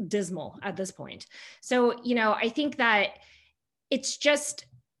though it's dismal at this point. So, I think that it's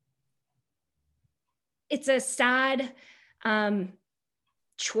a sad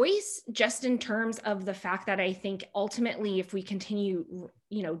choice, just in terms of the fact that I think ultimately, if we continue,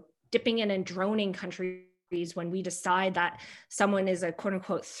 dipping in and droning countries when we decide that someone is a quote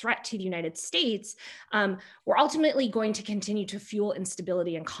unquote threat to the United States, we're ultimately going to continue to fuel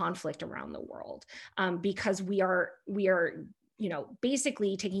instability and conflict around the world, because we are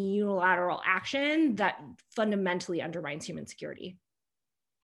basically taking unilateral action that fundamentally undermines human security.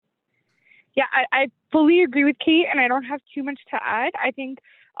 Yeah, I fully agree with Kate, and I don't have too much to add. I think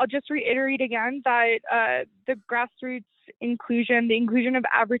I'll just reiterate again that the grassroots inclusion, the inclusion of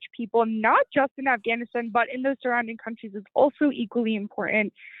average people, not just in Afghanistan, but in those surrounding countries, is also equally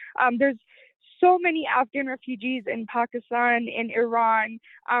important. There's so many Afghan refugees in Pakistan, in Iran,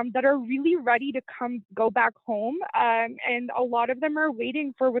 that are really ready to go back home. And a lot of them are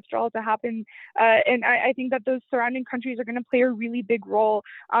waiting for withdrawal to happen. And I think that those surrounding countries are going to play a really big role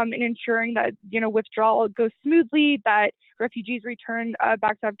in ensuring that, withdrawal goes smoothly, that refugees return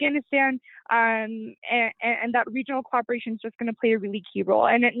back to Afghanistan, and that regional cooperation is just going to play a really key role.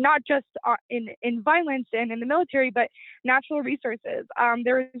 And not just in violence and in the military, but natural resources.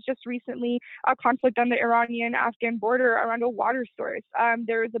 There was just recently a conflict on the Iranian-Afghan border around a water source.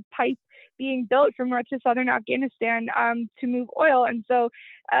 There is a pipe being built from north to southern Afghanistan to move oil. And so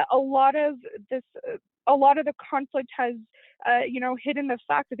a lot of the conflict has hidden the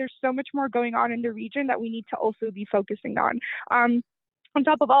fact that there's so much more going on in the region that we need to also be focusing on. On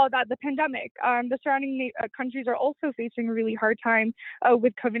top of all of that, the pandemic, the surrounding countries are also facing a really hard time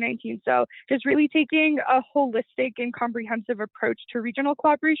with COVID-19. So just really taking a holistic and comprehensive approach to regional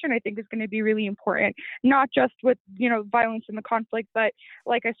cooperation, I think, is going to be really important, not just with, violence and the conflict, but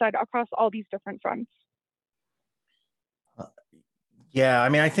like I said, across all these different fronts. Yeah, I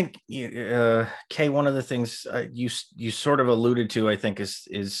mean, I think Kay, one of the things you sort of alluded to, I think,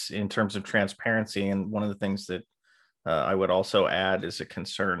 is in terms of transparency, and one of the things that I would also add is a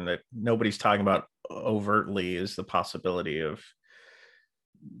concern that nobody's talking about overtly is the possibility of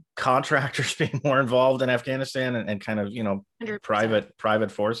contractors being more involved in Afghanistan, and kind of 100%.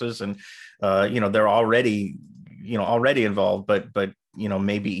 private forces, and they're already already involved, but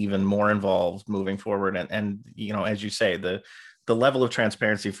maybe even more involved moving forward, and as you say, the level of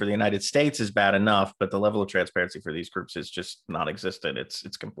transparency for the United States is bad enough, but the level of transparency for these groups is just non-existent.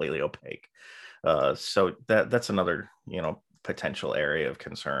 It's completely opaque. So that's another potential area of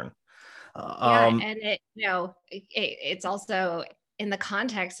concern. Yeah, and it's also in the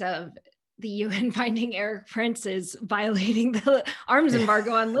context of the UN finding Erik Prince is violating the arms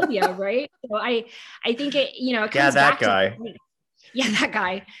embargo on Libya, right? So I think it comes that back guy. that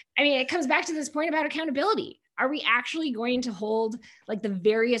guy. I mean, it comes back to this point about accountability. Are we actually going to hold like the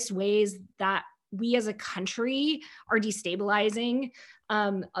various ways that we as a country are destabilizing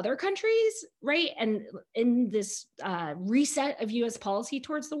other countries, right? And in this reset of US policy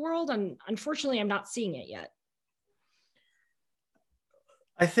towards the world, unfortunately, I'm not seeing it yet.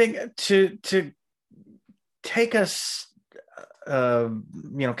 I think to take us,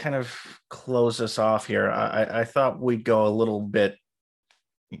 kind of close us off here, I thought we'd go a little bit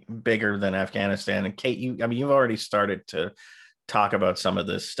bigger than Afghanistan. And Kate, you've already started to talk about some of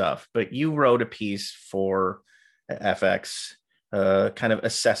this stuff, but you wrote a piece for FX, kind of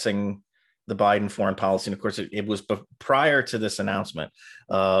assessing the Biden foreign policy. And of course, it was prior to this announcement.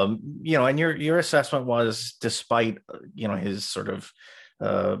 And your assessment was, despite his sort of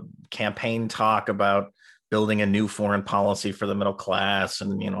campaign talk about building a new foreign policy for the middle class,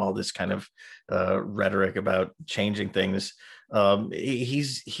 and all this kind of rhetoric about changing things,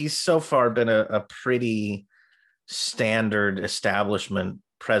 he's so far been a pretty standard establishment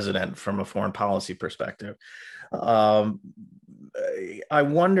president from a foreign policy perspective. I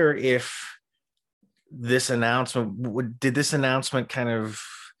wonder if did this announcement kind of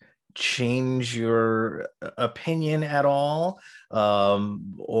change your opinion at all,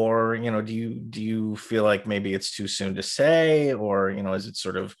 or do you feel like maybe it's too soon to say, or is it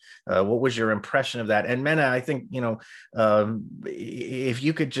sort of what was your impression of that? And Mena, I think if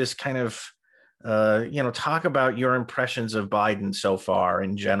you could just kind of talk about your impressions of Biden so far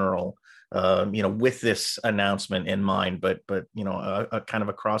in general, with this announcement in mind, but kind of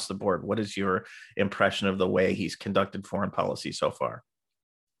across the board, what is your impression of the way he's conducted foreign policy so far?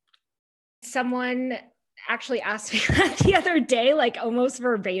 Someone actually asked me that the other day, like almost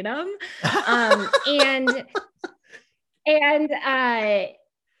verbatim. And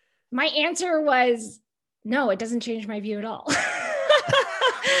my answer was, no, it doesn't change my view at all.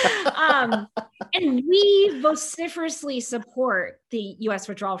 And we vociferously support the US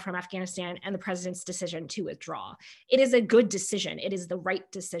withdrawal from Afghanistan and the president's decision to withdraw. It is a good decision. It is the right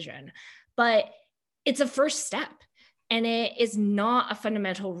decision, but it's a first step. And it is not a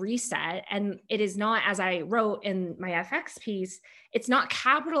fundamental reset. And it is not, as I wrote in my FX piece, it's not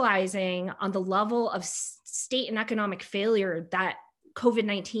capitalizing on the level of state and economic failure that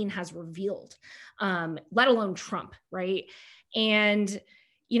COVID-19 has revealed, let alone Trump, right? And,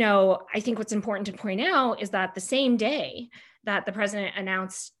 I think what's important to point out is that the same day that the president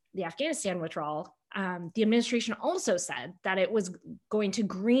announced the Afghanistan withdrawal, the administration also said that it was going to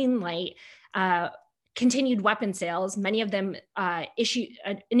greenlight continued weapon sales, many of them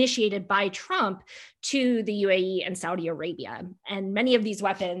initiated by Trump, to the UAE and Saudi Arabia. And many of these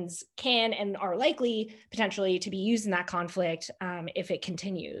weapons can and are likely potentially to be used in that conflict if it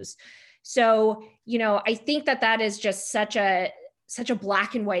continues. So, I think that is just such a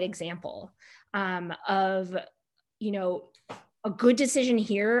black and white example of, a good decision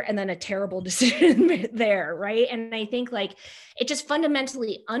here and then a terrible decision there, right? And I think it just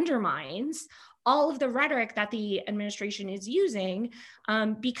fundamentally undermines all of the rhetoric that the administration is using,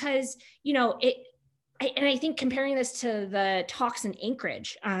 because, I think comparing this to the talks in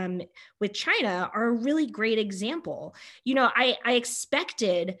Anchorage with China are a really great example. I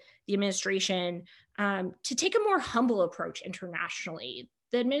expected the administration to take a more humble approach internationally.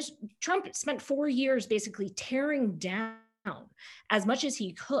 Trump spent 4 years basically tearing down as much as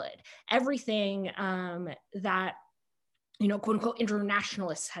he could everything that quote unquote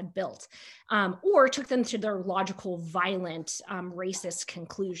internationalists had built, or took them to their logical, violent, racist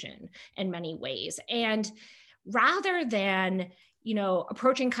conclusion in many ways. And rather than,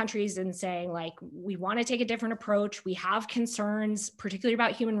 approaching countries and saying we want to take a different approach, we have concerns, particularly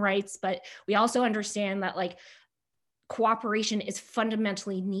about human rights, but we also understand that cooperation is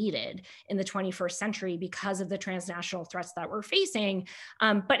fundamentally needed in the 21st century because of the transnational threats that we're facing.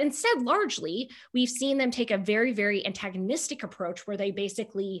 But instead, largely, we've seen them take a very, very antagonistic approach where they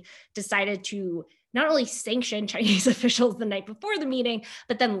basically decided to not only sanction Chinese officials the night before the meeting,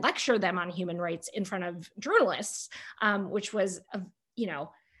 but then lecture them on human rights in front of journalists, which was,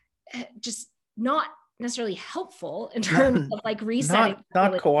 just not necessarily helpful in terms of like resetting.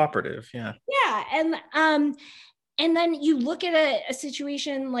 Not cooperative, yeah. Yeah, and then you look at a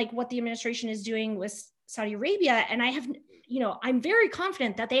situation like what the administration is doing with Saudi Arabia, and I'm very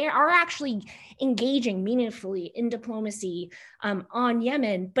confident that they are actually engaging meaningfully in diplomacy on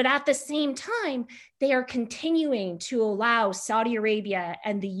Yemen, but at the same time, they are continuing to allow Saudi Arabia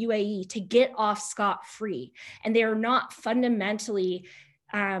and the UAE to get off scot-free, and they are not fundamentally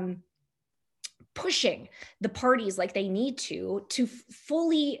pushing the parties like they need to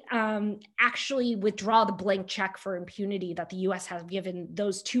fully actually withdraw the blank check for impunity that the US has given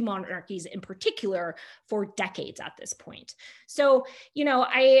those two monarchies in particular for decades at this point. So,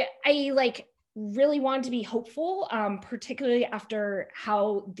 I like really wanted to be hopeful, particularly after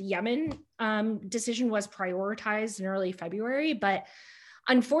how the Yemen decision was prioritized in early February, but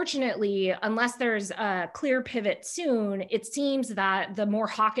unfortunately, unless there's a clear pivot soon, it seems that the more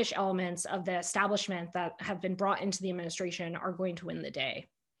hawkish elements of the establishment that have been brought into the administration are going to win the day.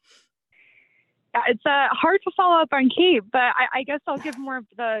 Yeah, it's hard to follow up on Kate, but I guess I'll give more of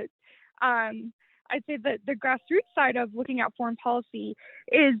the, I'd say the grassroots side of looking at foreign policy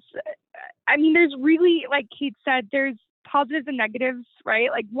is, there's really, like Kate said, there's positives and negatives,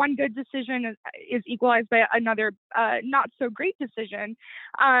 right? Like one good decision is equalized by another not so great decision.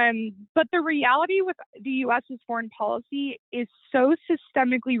 But the reality with the US's foreign policy is so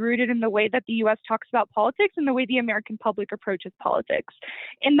systemically rooted in the way that the US talks about politics and the way the American public approaches politics.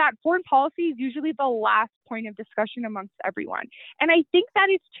 And that foreign policy is usually the last point of discussion amongst everyone. And I think that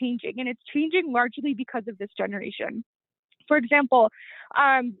is changing, and it's changing largely because of this generation. For example,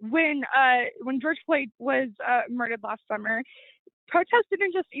 when George Floyd was murdered last summer, protests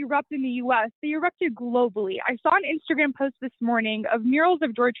didn't just erupt in the US, they erupted globally. I saw an Instagram post this morning of murals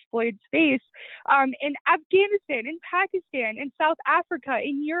of George Floyd's face in Afghanistan, in Pakistan, in South Africa,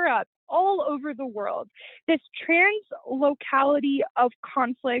 in Europe, all over the world. This translocality of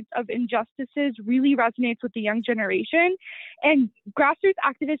conflict, of injustices really resonates with the young generation. And grassroots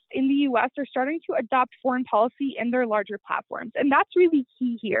activists in the US are starting to adopt foreign policy in their larger platforms. And that's really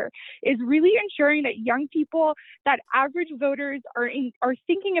key here, is really ensuring that young people, that average voters are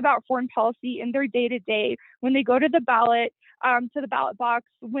thinking about foreign policy in their day-to-day when they go to the ballot, to the ballot box,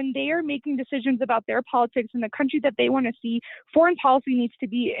 when they are making decisions about their politics and the country that they want to see. Foreign policy needs to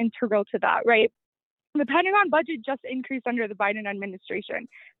be integral to that, right? The Pentagon budget just increased under the Biden administration.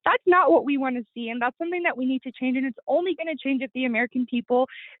 That's not what we want to see, and that's something that we need to change, and it's only going to change if the American people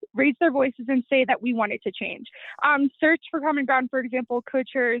raise their voices and say that we want it to change. Search for Common Ground, for example,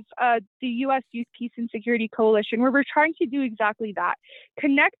 co-chairs the U.S. Youth Peace and Security Coalition, where we're trying to do exactly that.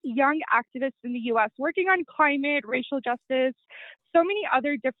 Connect young activists in the U.S. working on climate, racial justice, so many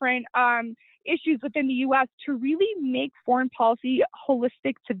other different issues within the U.S. to really make foreign policy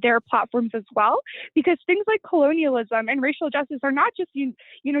holistic to their platforms as well, because things like colonialism and racial justice are not just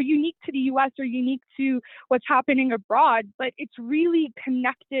unique to the U.S. or unique to what's happening abroad, but it's really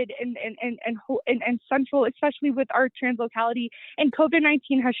connected and central, especially with our translocality. And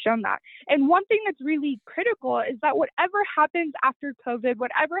COVID-19 has shown that. And one thing that's really critical is that whatever happens after COVID,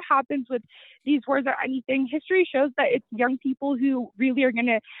 whatever happens with these wars or anything, history shows that it's young people who really are going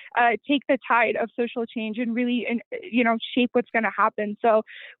to take the tide of social change and really, shape what's going to happen. So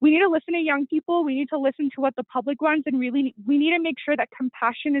we need to listen to young people. We need to listen to what the public wants, and really, we need to make sure that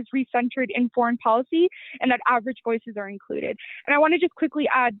compassion is recentered in foreign policy and that average voices are included. And I want to just quickly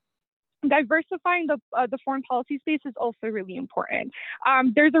add, diversifying the foreign policy space is also really important.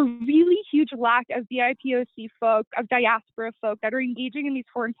 There's a really huge lack of BIPOC folk, of diaspora folk that are engaging in these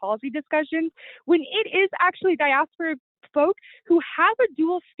foreign policy discussions, when it is actually diaspora folk who have a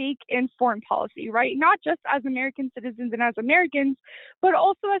dual stake in foreign policy, right? Not just as American citizens and as Americans, but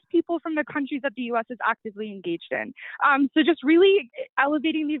also as people from the countries that the U.S. is actively engaged in. So just really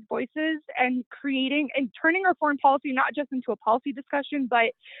elevating these voices and creating and turning our foreign policy not just into a policy discussion,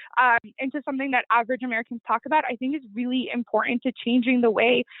 but into something that average Americans talk about, I think is really important to changing the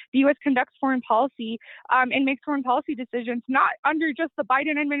way the U.S. conducts foreign policy and makes foreign policy decisions, not under just the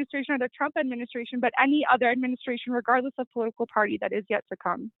Biden administration or the Trump administration, but any other administration, regardless of political party that is yet to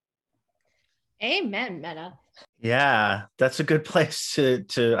come. Amen, Meta. Yeah, that's a good place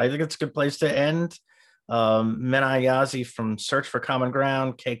to I think it's a good place to end. Mena Ayazi from Search for Common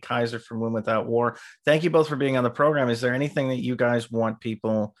Ground, Kate Kaiser from Women Without War. Thank you both for being on the program. Is there anything that you guys want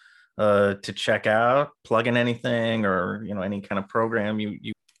people to check out, plug in anything, or any kind of program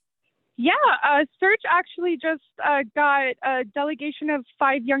you Yeah, Search actually just got a delegation of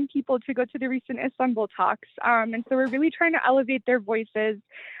 5 young people to go to the recent Istanbul talks. And so we're really trying to elevate their voices,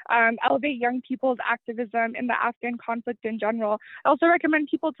 elevate young people's activism in the Afghan conflict in general. I also recommend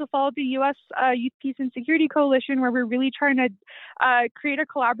people to follow the U.S. Youth Peace and Security Coalition, where we're really trying to create a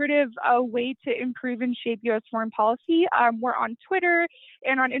collaborative way to improve and shape U.S. foreign policy. We're on Twitter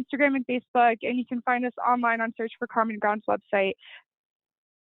and on Instagram and Facebook, and you can find us online on Search for Common Ground's website.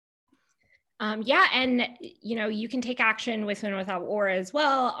 Yeah, and you can take action with Women Without War as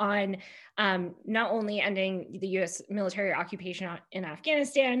well on not only ending the U.S. military occupation in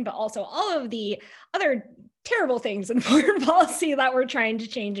Afghanistan, but also all of the other terrible things in foreign policy that we're trying to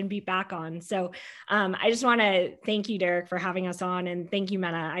change and beat back on. So I just want to thank you, Derek, for having us on, and thank you,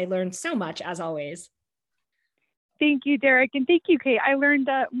 Mena. I learned so much as always. Thank you, Derek, and thank you, Kate. I learned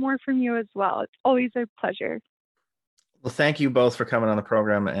more from you as well. It's always a pleasure. Well, thank you both for coming on the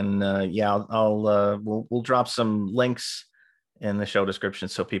program, and we'll drop some links in the show description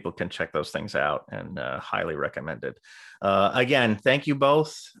so people can check those things out, and highly recommended. Again, thank you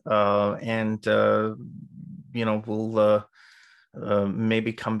both, and we'll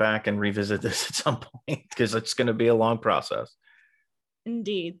maybe come back and revisit this at some point because it's going to be a long process.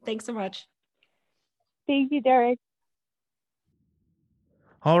 Indeed. Thanks so much. Thank you, Derek.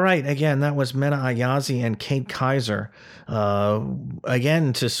 All right. Again, that was Mena Ayazi and Kate Kaiser.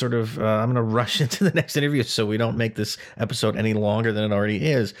 Again, to sort of, I'm going to rush into the next interview so we don't make this episode any longer than it already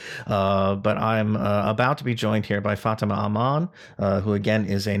is. But I'm about to be joined here by Fatima Aman, who again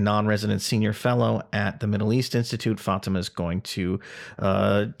is a non-resident senior fellow at the Middle East Institute. Fatima is going to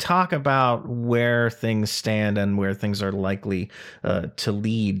talk about where things stand and where things are likely to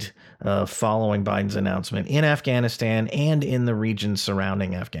lead following Biden's announcement in Afghanistan and in the region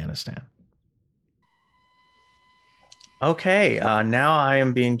surrounding Afghanistan. Okay, now I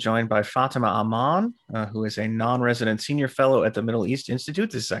am being joined by Fatima Aman, who is a non-resident senior fellow at the Middle East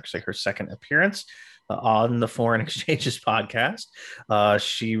Institute. This is actually her second appearance on the Foreign Exchanges podcast.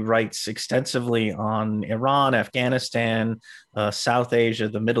 She writes extensively on Iran, Afghanistan, South Asia,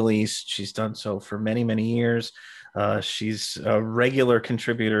 the Middle East. She's done so for many, many years. She's a regular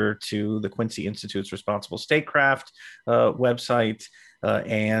contributor to the Quincy Institute's Responsible Statecraft website,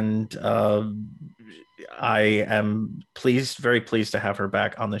 and I am very pleased to have her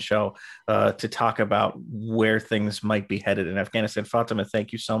back on the show to talk about where things might be headed in Afghanistan. Fatima,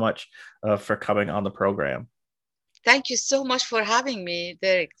 thank you so much for coming on the program. Thank you so much for having me,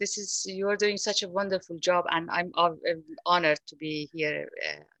 Derek. You're doing such a wonderful job, and I'm honored to be here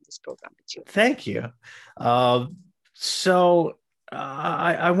on this program with you. Thank you. So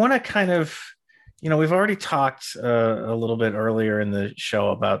I want to kind of, we've already talked a little bit earlier in the show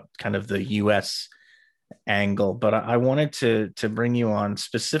about kind of the U.S. angle, but I wanted to bring you on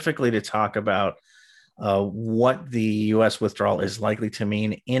specifically to talk about what the U.S. withdrawal is likely to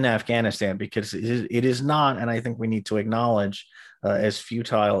mean in Afghanistan, because it is not, and I think we need to acknowledge, as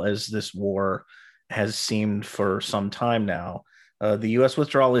futile as this war has seemed for some time now, the U.S.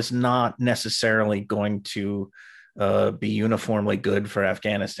 withdrawal is not necessarily going to be uniformly good for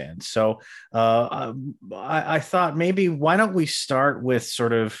Afghanistan. So I thought maybe why don't we start with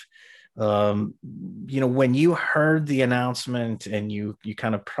sort of, when you heard the announcement and you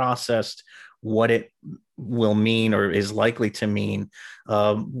kind of processed what it will mean or is likely to mean,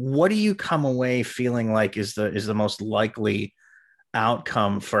 what do you come away feeling like is the most likely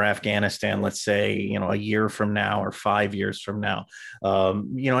outcome for Afghanistan, let's say, a year from now or 5 years from now,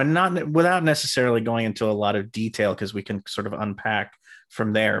 and not without necessarily going into a lot of detail, because we can sort of unpack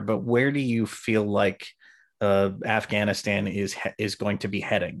from there, but where do you feel like Afghanistan is going to be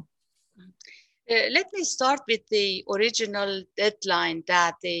heading? Let me start with the original deadline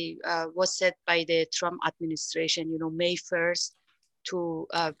that was set by the Trump administration, May 1st, to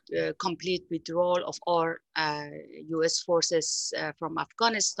complete withdrawal of our U.S. forces from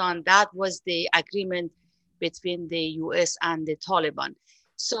Afghanistan. That was the agreement between the U.S. and the Taliban.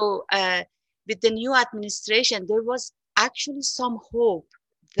 So with the new administration, there was actually some hope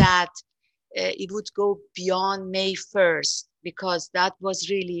that it would go beyond May 1st, because that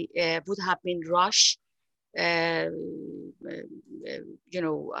was really would have been rush,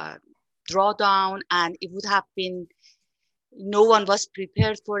 drawdown, and it would have been, no one was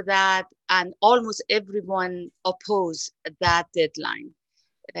prepared for that, and almost everyone opposed that deadline.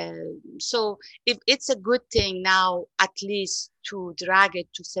 So if it's a good thing now, at least to drag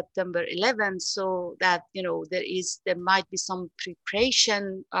it to September 11th, so that there might be some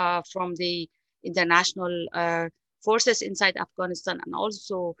preparation from the international forces inside Afghanistan, and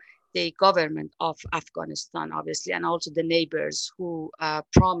also the government of Afghanistan, obviously, and also the neighbors who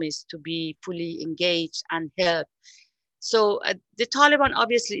promised to be fully engaged and help. So the Taliban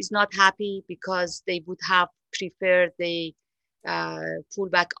obviously is not happy, because they would have preferred the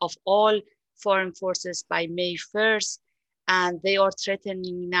pullback of all foreign forces by May 1st. And they are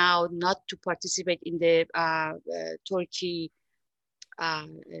threatening now not to participate in the Turkey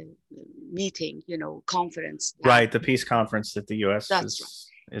meeting, conference. Right, the peace conference that the U.S.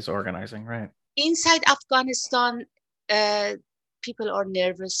 is organizing, right? Inside Afghanistan, people are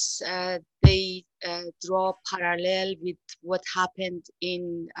nervous. They draw parallel with what happened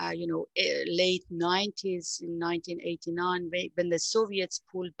in late 90s, in 1989, when the Soviets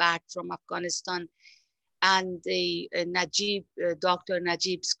pulled back from Afghanistan, and the Dr.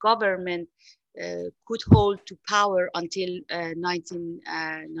 Najib's government could hold to power until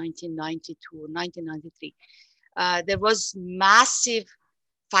 1992 or 1993. There was massive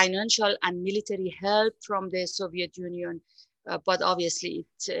financial and military help from the Soviet Union, but obviously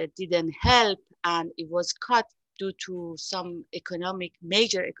it didn't help, and it was cut due to some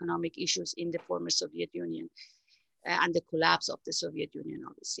major economic issues in the former Soviet Union and the collapse of the Soviet Union,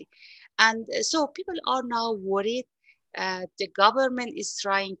 obviously. And so people are now worried. The government is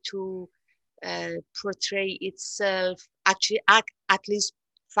trying to portray itself, actually, at least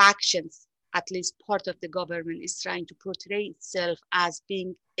factions, at least part of the government is trying to portray itself as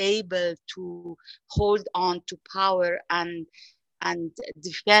being able to hold on to power and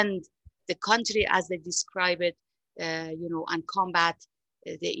defend the country, as they describe it, and combat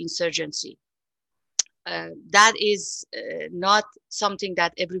the insurgency. That is not something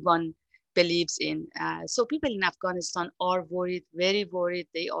that everyone believes in. So people in Afghanistan are worried, very worried.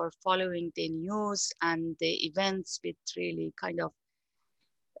 They are following the news and the events with really kind of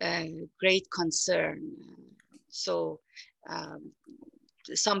great concern. So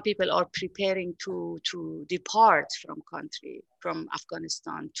some people are preparing to depart from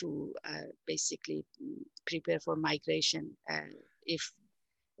Afghanistan to basically prepare for migration if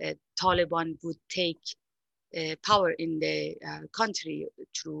Taliban would take power in the country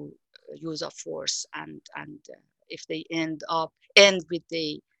through use of force, and if they end with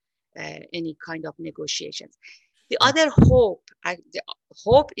any kind of negotiations. The other hope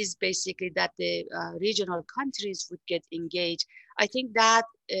is basically that the regional countries would get engaged. I think that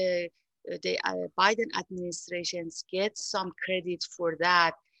the Biden administrations get some credit for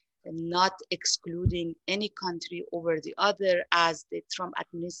that, not excluding any country over the other, as the Trump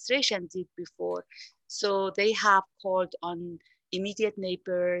administration did before. So they have called on immediate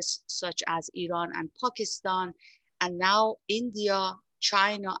neighbors such as Iran and Pakistan, and now India,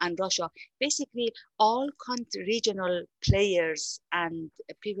 China, and Russia, basically all regional players and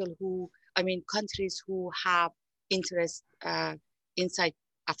countries who have interest inside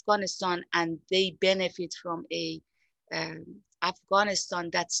Afghanistan, and they benefit from a Afghanistan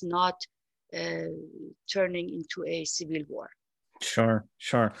that's not turning into a civil war. Sure.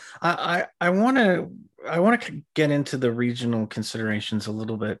 I want to get into the regional considerations a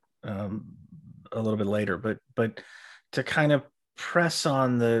little bit later, but to kind of press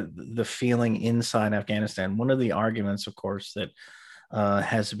on the feeling inside Afghanistan. One of the arguments, of course, that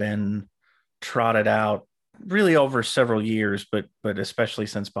has been trotted out really over several years, but especially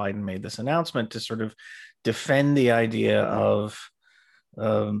since Biden made this announcement, to sort of defend the idea of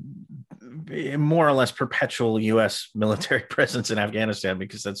more or less perpetual U.S. military presence in Afghanistan,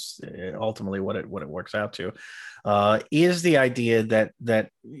 because that's ultimately what it works out to, is the idea that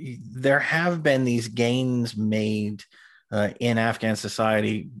there have been these gains made in Afghan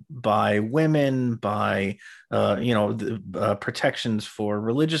society by women, by protections for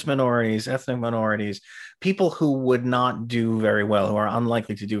religious minorities, ethnic minorities, people who would not do very well, who are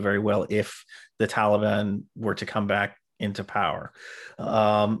unlikely to do very well if the Taliban were to come back into power.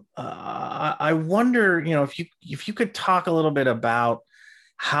 I wonder, if you could talk a little bit about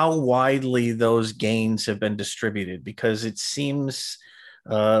how widely those gains have been distributed, because it seems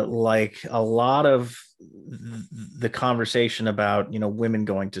like a lot of the conversation about women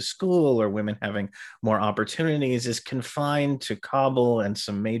going to school or women having more opportunities is confined to Kabul and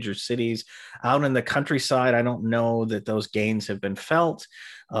some major cities. Out in the countryside, I don't know that those gains have been felt.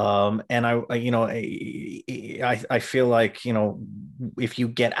 And I feel like if you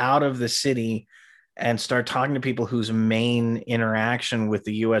get out of the city and start talking to people whose main interaction with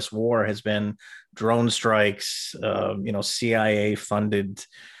the U.S. war has been drone strikes, CIA funded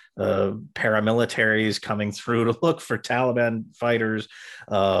paramilitaries coming through to look for Taliban fighters,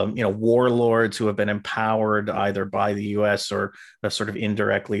 warlords who have been empowered either by the U.S. or sort of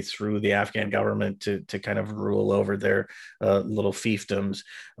indirectly through the Afghan government to kind of rule over their little fiefdoms.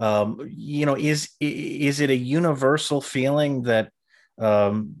 Is it a universal feeling that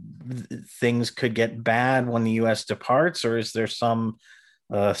things could get bad when the U.S. departs, or is there some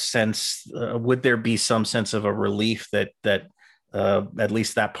sense? Would there be some sense of a relief that at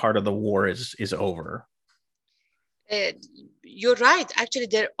least that part of the war is over? You're right. Actually,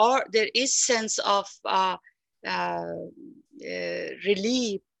 there is sense of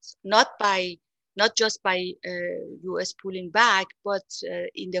relief, not just by U.S. pulling back, but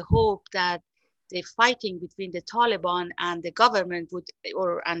in the hope that the fighting between the Taliban and the government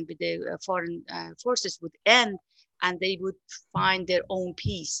and with the foreign forces would end, and they would find their own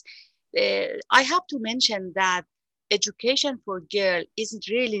peace. I have to mention that education for girls isn't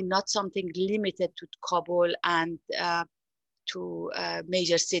really not something limited to Kabul and to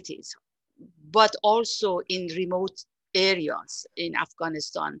major cities, but also in remote areas in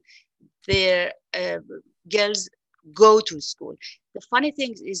Afghanistan. Their girls go to school. The funny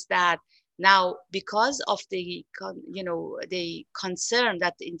thing is that now, because of the concern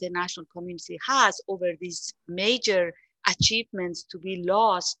that the international community has over these major achievements to be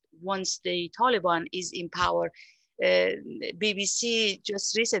lost once the Taliban is in power, BBC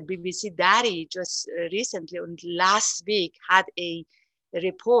Dari just recently, last week, had a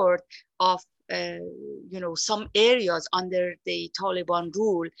report of some areas under the Taliban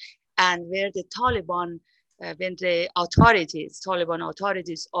rule, and where the Taliban authorities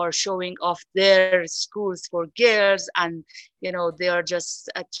are showing off their schools for girls, and they are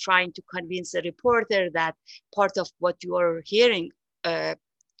just trying to convince the reporter that part of what you are hearing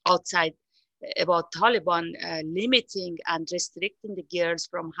outside about Taliban limiting and restricting the girls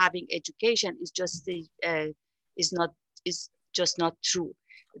from having education is just not true.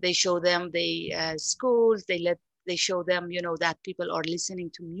 They show them the schools, they show them that people are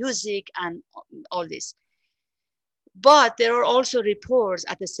listening to music and all this. But there are also reports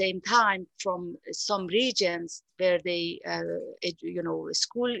at the same time from some regions where they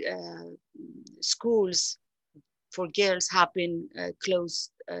schools for girls have been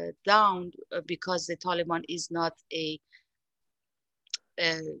closed down because the Taliban is not a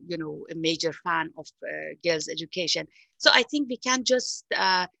major fan of girls' education. So I think we can just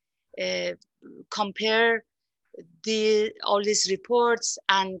compare all these reports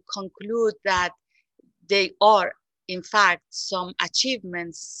and conclude that they are, in fact, some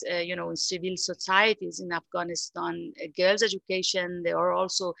achievements, in civil societies in Afghanistan. Girls' education, there are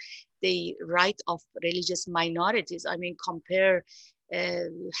also the right of religious minorities. I mean, compare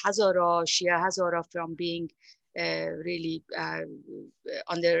Hazara, Shia Hazara, from being really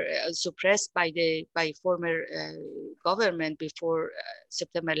suppressed by former government before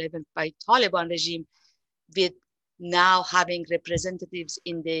September 11th by Taliban regime, with now having representatives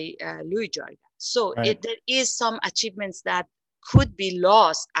in the Louis Jordan. So right. there is some achievements that could be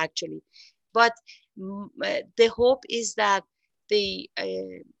lost actually, but the hope is that the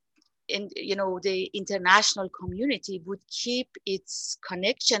international community would keep its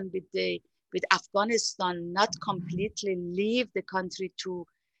connection with Afghanistan, not completely leave the country to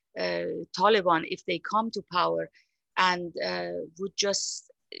Taliban if they come to power, and would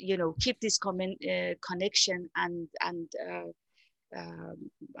just keep this connection and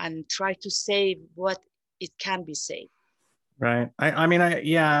try to save what it can be saved. Right.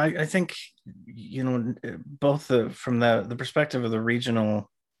 I think both from the perspective of the regional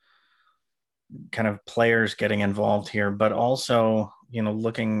kind of players getting involved here, but also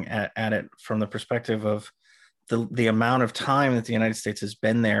looking at it from the perspective of the amount of time that the United States has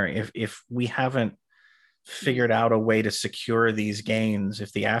been there. If we haven't figured out a way to secure these gains,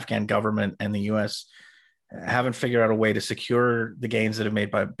 if the Afghan government and the U.S. haven't figured out a way to secure the gains that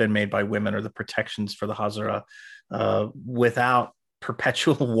have been made by women, or the protections for the Hazara, without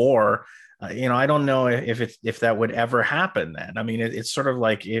perpetual war, I don't know if that would ever happen then. I mean, it's sort of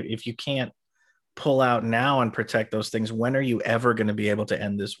like, if you can't pull out now and protect those things, when are you ever going to be able to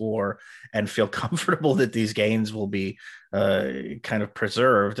end this war and feel comfortable that these gains will be kind of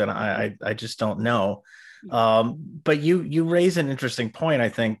preserved? And I just don't know. But you raise an interesting point. I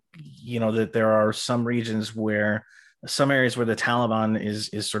think, that there are some areas where the Taliban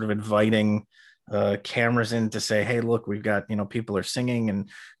is sort of inviting cameras in to say, hey, look, we've got, people are singing and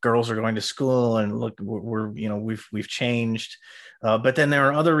girls are going to school, and look, we're we've changed. But then there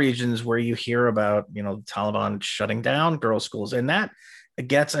are other regions where you hear about, the Taliban shutting down girls' schools, and that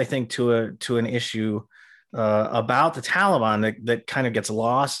gets, I think, to an issue about the Taliban that kind of gets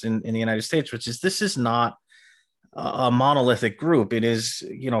lost in the United States, which is this is not a monolithic group. It is,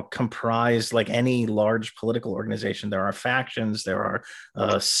 comprised like any large political organization. There are factions, there are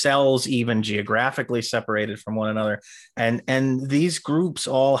cells, even geographically separated from one another, and these groups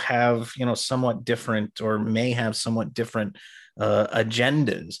all have, somewhat different, or may have somewhat different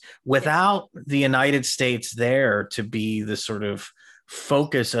agendas. Without the United States there to be the sort of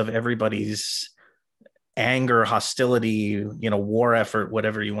focus of everybody's anger, hostility, war effort,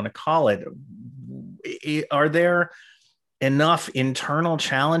 whatever you want to call it, are there enough internal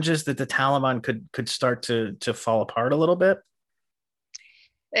challenges that the Taliban could start to fall apart a little bit?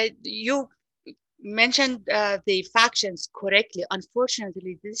 You mentioned the factions correctly.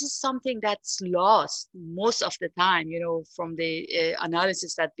 Unfortunately, this is something that's lost most of the time, from the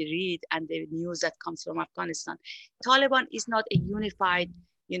analysis that we read and the news that comes from Afghanistan. Taliban is not a unified,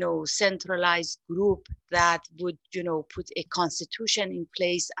 centralized group that would, put a constitution in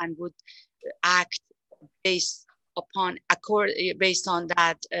place and would act based on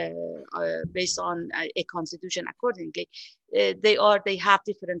a constitution accordingly. They have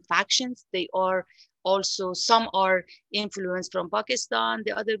different factions. They are also, some are influenced from Pakistan.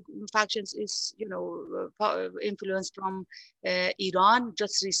 The other factions is, influenced from Iran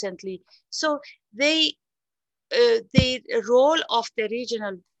just recently. So the role of the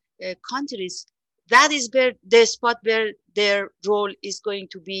regional countries, that is where the spot where their role is going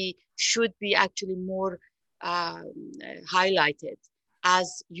to be, should be actually more highlighted,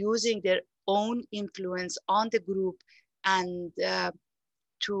 as using their own influence on the group, and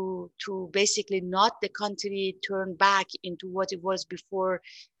to basically not the country turn back into what it was before,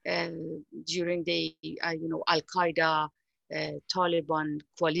 during the Al-Qaeda Taliban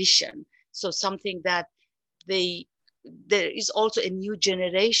coalition. So something that there is also a new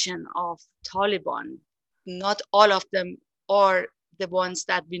generation of Taliban. Not all of them are the ones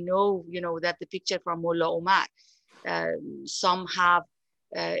that we know, that the picture from Mullah Omar. Some have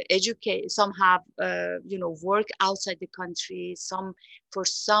some have, work outside the country. For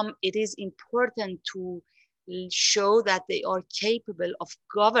some, it is important to show that they are capable of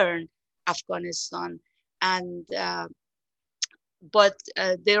govern Afghanistan. And but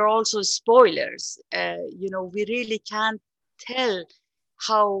there are also spoilers. We really can't tell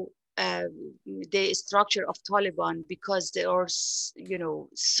how the structure of Taliban, because there are,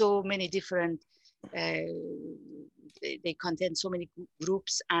 so many different, they contain so many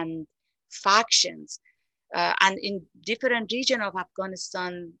groups and factions, and in different regions of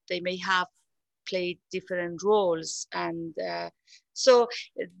Afghanistan, they may have played different roles. And so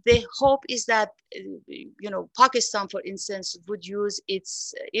the hope is that, Pakistan, for instance, would use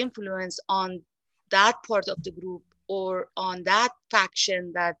its influence on that part of the group, or on that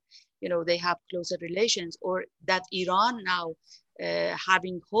faction that, they have closer relations, or that Iran now,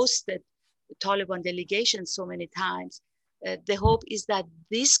 having hosted Taliban delegations so many times, the hope is that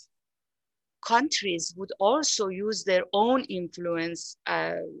these countries would also use their own influence,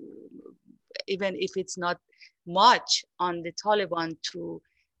 even if it's not much, on the Taliban to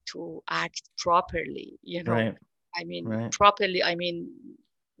act properly. Right. Properly,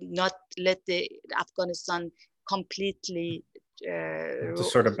 not let the Afghanistan completely to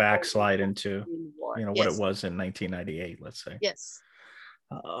sort of backslide into what Yes. it was in 1998, let's say. Yes.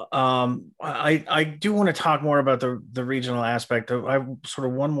 I do want to talk more about the regional aspect. I sort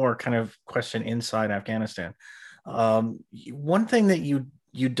of one more kind of question inside Afghanistan. One thing that you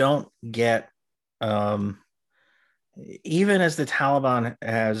don't get, even as the Taliban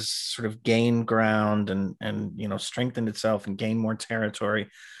has sort of gained ground and strengthened itself and gained more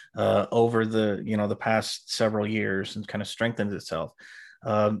territory over the past several years, and kind of strengthened itself,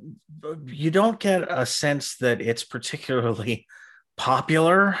 you don't get a sense that it's particularly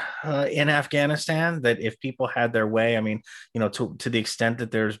popular in Afghanistan, that if people had their way, to the extent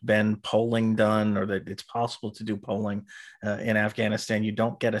that there's been polling done, or that it's possible to do polling in Afghanistan, you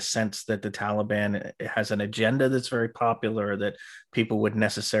don't get a sense that the Taliban has an agenda that's very popular, that people would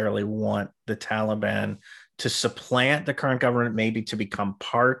necessarily want the Taliban to supplant the current government, maybe to become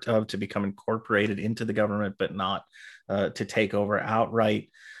incorporated into the government, but not to take over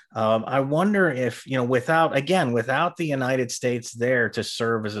outright. I wonder if, without the United States there to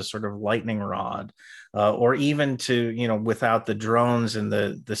serve as a sort of lightning rod, or even to, without the drones and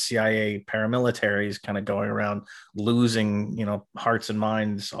the CIA paramilitaries kind of going around losing, hearts and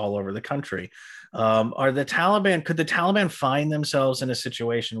minds all over the country. Could the Taliban find themselves in a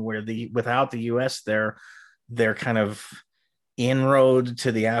situation where without the US, their kind of inroad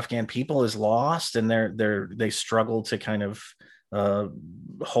to the Afghan people is lost, and they struggle to kind of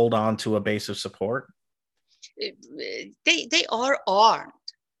hold on to a base of support? They are armed,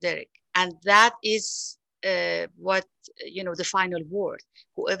 Derek, and that is what the final word.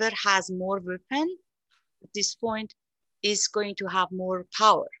 Whoever has more weapon at this point is going to have more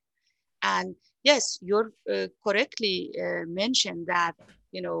power. And yes, you're correctly mentioned that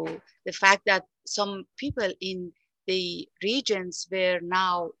the fact that some people in the regions where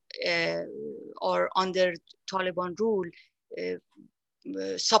now are under Taliban rule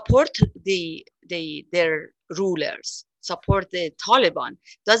support their rulers, support the Taliban,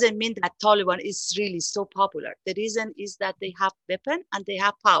 doesn't mean that Taliban is really so popular. The reason is that they have weapon and they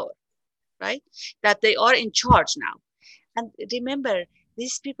have power, right? That they are in charge now. And remember,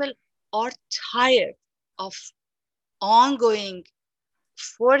 these people are tired of ongoing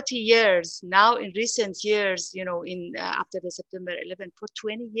 40 years now. In recent years, after the September 11, for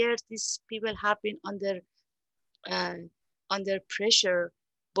 20 years, these people have been under pressure,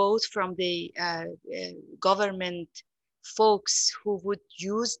 both from the government folks who would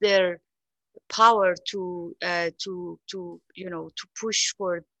use their power to push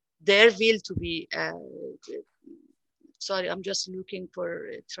for their will to be. Sorry, I'm just looking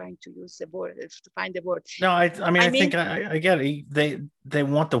for trying to use the word to find the word. No, I think I get it. They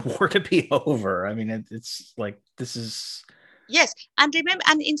want the war to be over. I mean, it's like, this is. Yes, and remember,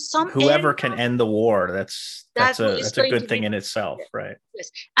 and in some whoever can end the war, that's a good thing in itself, right?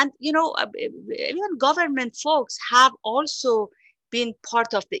 Yes, and even government folks have also been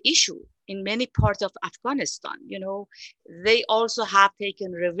part of the issue in many parts of Afghanistan. They also have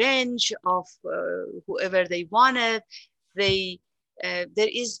taken revenge of whoever they wanted. There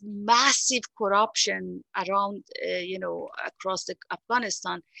is massive corruption around, across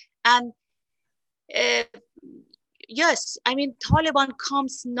Afghanistan, and. Yes, I mean, Taliban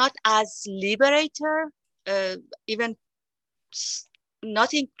comes not as liberator, even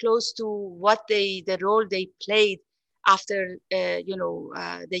nothing close to what the role they played after they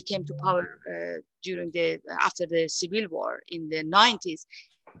came to power after the civil war in the 90s.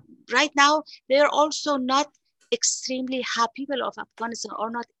 Right now, they are also not extremely happy. People of Afghanistan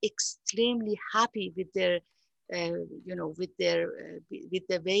are not extremely happy with their with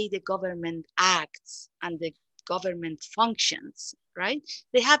the way the government acts and the government functions, right?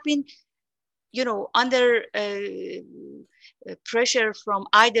 They have been, under pressure from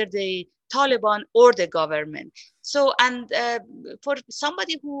either the Taliban or the government. So, and for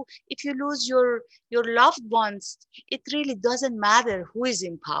somebody who, if you lose your loved ones, it really doesn't matter who is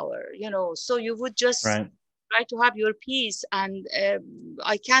in power, so you would just try to have your peace. And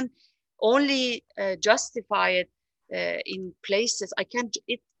I can only justify it in places.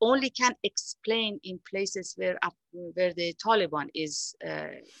 It only can explain in places where the Taliban is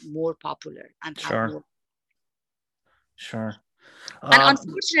more popular and Sure. And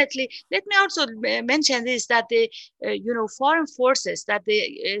unfortunately, let me also mention this, that the foreign forces, that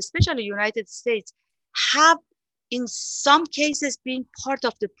especially United States, have in some cases been part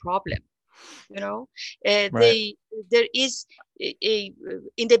of the problem. There is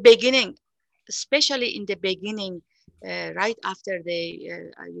in the beginning, especially in the beginning, right after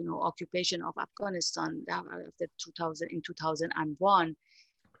the occupation of Afghanistan after 2001,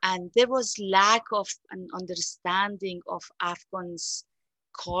 and there was lack of an understanding of Afghans'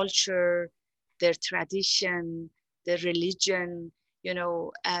 culture, their tradition, their religion,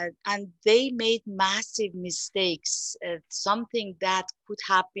 and they made massive mistakes, something that could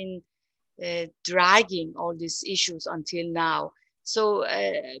have been dragging all these issues until now. So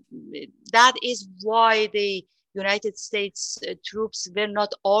that is why the United States troops were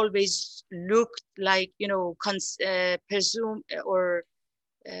not always looked like, presumed or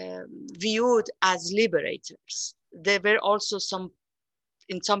viewed as liberators. There were also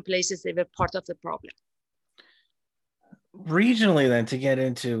in some places, they were part of the problem. Regionally, then, to get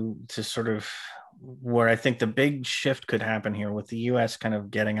into sort of where I think the big shift could happen here, with the U.S. kind of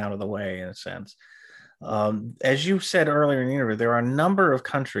getting out of the way in a sense. As you said earlier in the interview, there are a number of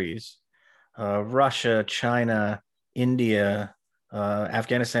countries, Russia, China, India,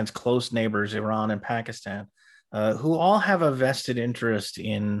 Afghanistan's close neighbors, Iran and Pakistan, who all have a vested interest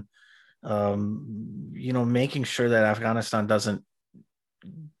in, making sure that Afghanistan doesn't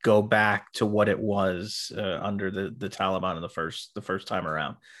go back to what it was under the Taliban in the first time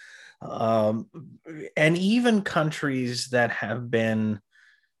around. um, and even countries that have been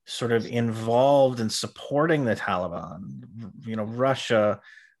sort of involved in supporting the Taliban, Russia,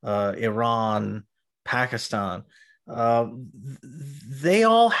 Iran, Pakistan, uh, they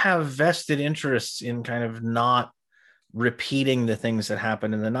all have vested interests in kind of not repeating the things that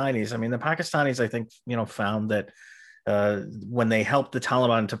happened in the 90s. I mean, the Pakistanis, I think, found that when they helped the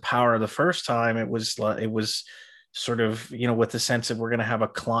Taliban to power the first time, it was sort of, with the sense that we're going to have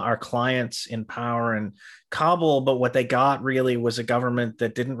our clients in power in Kabul, but what they got really was a government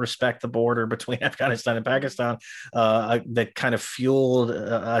that didn't respect the border between Afghanistan and Pakistan, that kind of fueled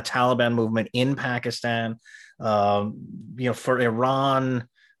a Taliban movement in Pakistan. For Iran,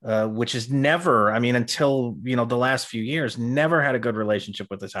 which is never, I mean, until, the last few years, never had a good relationship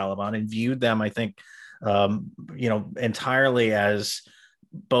with the Taliban and viewed them, I think, entirely as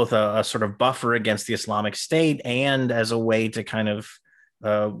both a sort of buffer against the Islamic State and as a way to kind of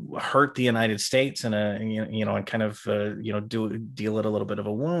hurt the United States and and kind of deal it a little bit of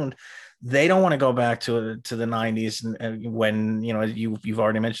a wound. They don't want to go back to the 90s and when you've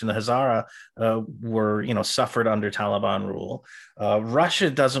already mentioned the Hazara were suffered under Taliban rule.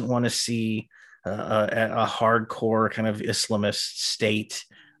 Russia doesn't want to see a hardcore kind of Islamist state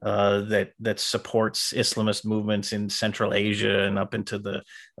that supports Islamist movements in Central Asia and up into the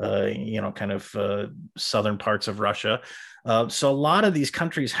southern parts of Russia. So a lot of these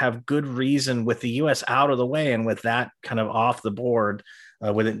countries have good reason, with the U.S. out of the way and with that kind of off the board,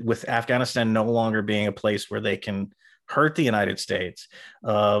 with Afghanistan no longer being a place where they can hurt the United States,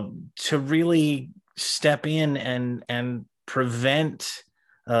 to really step in and prevent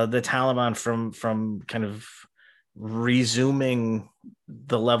the Taliban from kind of resuming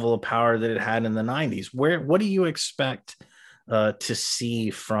the level of power that it had in the 90s. What do you expect to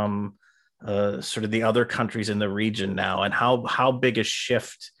see from sort of the other countries in the region now, and how big a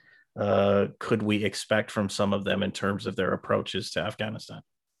shift could we expect from some of them in terms of their approaches to Afghanistan?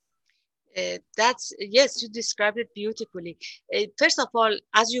 Yes, you described it beautifully. First of all,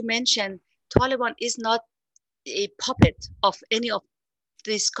 as you mentioned, Taliban is not a puppet of any of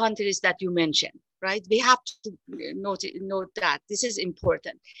these countries that you mentioned, right? We have to note that this is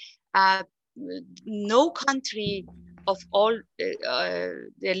important. No country of all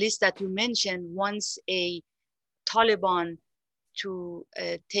the list that you mentioned wants a Taliban to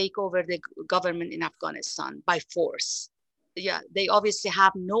take over the government in Afghanistan by force. Yeah, they obviously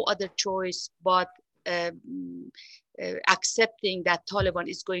have no other choice but accepting that Taliban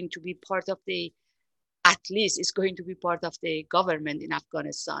is going to be part of at least is going to be part of the government in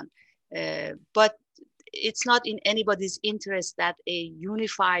Afghanistan. But it's not in anybody's interest that a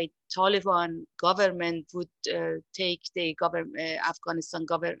unified Taliban government would take the Afghanistan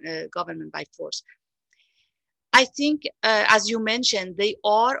government by force. I think, as you mentioned, they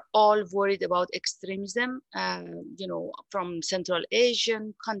are all worried about extremism, from Central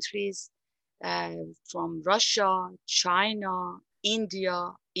Asian countries, from Russia, China,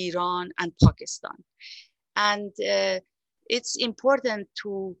 India, Iran, and Pakistan. And it's important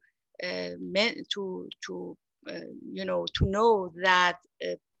to know that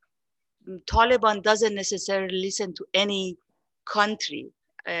Taliban doesn't necessarily listen to any country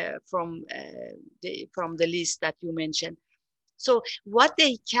from the list that you mentioned. So what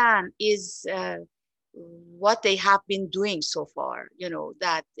they can is what they have been doing so far.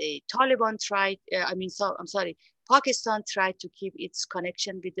 That the Taliban tried. Pakistan tried to keep its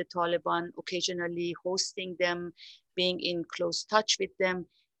connection with the Taliban, occasionally hosting them, being in close touch with them.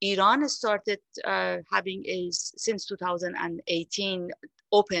 Iran started since 2018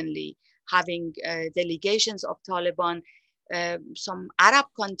 openly having delegations of Taliban. Some Arab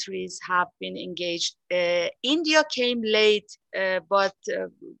countries have been engaged. India came late, but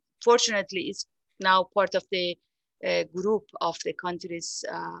fortunately it's now part of the group of the countries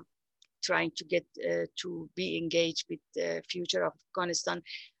trying to get to be engaged with the future of Afghanistan.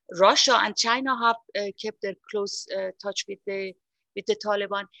 Russia and China have kept their close touch with the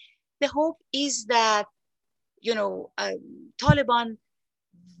Taliban. The hope is that Taliban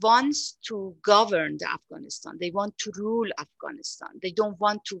wants to govern Afghanistan. They want to rule Afghanistan. They don't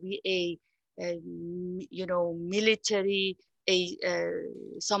want to be a military,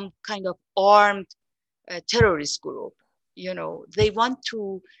 some kind of armed terrorist group. They want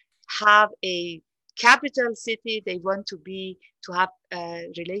to have a capital city. They want to have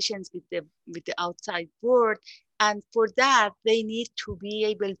relations with the outside world, and for that they need to be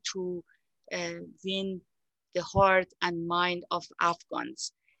able to win the heart and mind of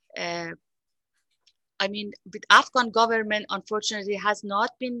Afghans. The Afghan government, unfortunately, has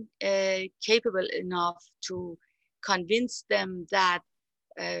not been capable enough to convince them that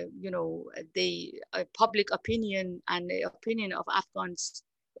the public opinion and the opinion of Afghans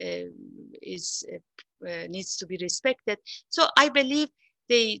is needs to be respected. So I believe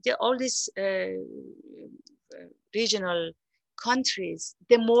all these regional countries,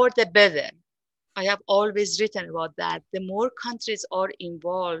 the more the better. I have always written about that. The more countries are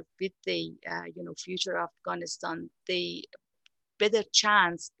involved with the future of Afghanistan, the better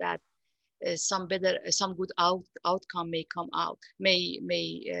chance that some good outcome may come out, may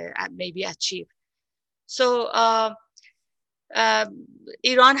be achieved. So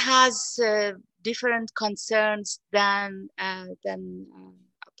Iran has different concerns than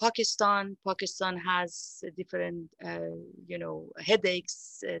Pakistan. Pakistan has different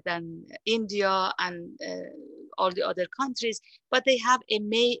headaches than India and all the other countries, but they have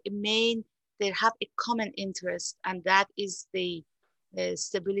they have a common interest, and that is the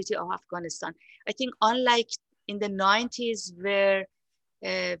stability of Afghanistan. I think unlike in the 90s, where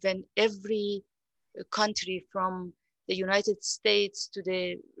when every country from the United States to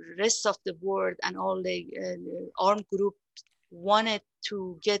the rest of the world and all the armed groups wanted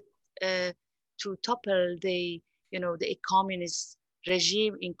to get to topple the communist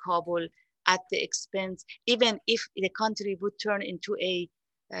regime in Kabul at the expense, even if the country would turn into a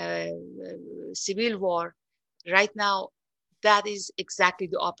civil war. Right now, that is exactly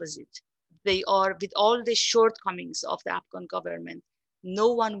the opposite. They are, with all the shortcomings of the Afghan government,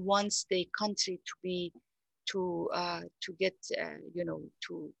 no one wants the country to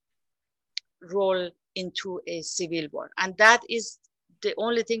roll into a civil war, and that is the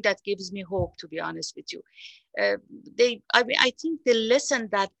only thing that gives me hope, to be honest with you. I think the lesson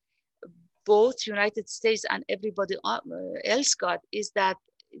that both United States and everybody else got is that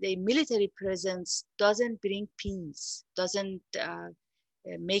the military presence doesn't bring peace, doesn't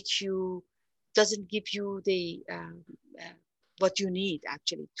give you the what you need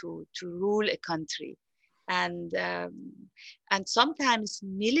actually to rule a country. And sometimes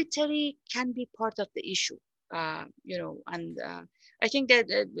military can be part of the issue, and I think that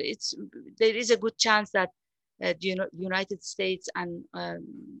there is a good chance that the United States and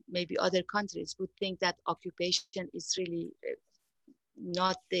maybe other countries would think that occupation is really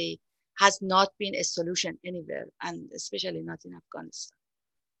has not been a solution anywhere, and especially not in Afghanistan.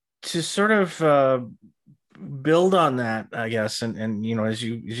 To sort of build on that, I guess, and as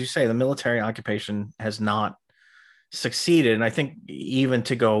you say, the military occupation has not succeeded, and I think even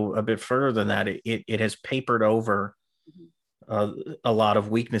to go a bit further than that, it has papered over a lot of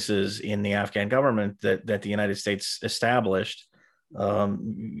weaknesses in the Afghan government that the United States established.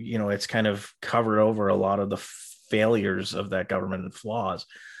 It's kind of covered over a lot of the failures of that government and flaws.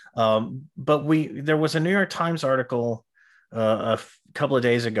 But there was a New York Times article a couple of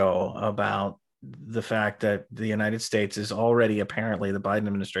days ago about the fact that the United States is already apparently, the Biden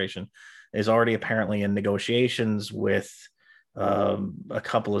administration is already apparently in negotiations with a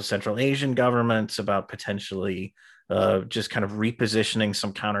couple of Central Asian governments about potentially just kind of repositioning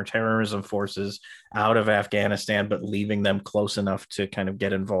some counterterrorism forces out of Afghanistan, but leaving them close enough to kind of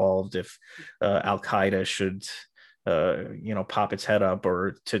get involved if Al-Qaeda should pop its head up,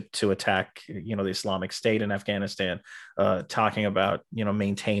 or to attack the Islamic State in Afghanistan, talking about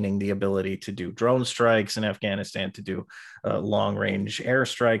maintaining the ability to do drone strikes in Afghanistan, to do long range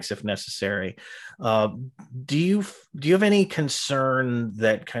airstrikes if necessary. Do you have any concern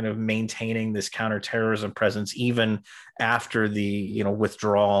that kind of maintaining this counterterrorism presence even after the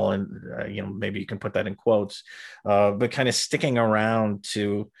withdrawal, and maybe you can put that in quotes, but kind of sticking around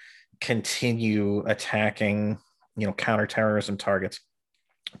to continue attacking counterterrorism targets,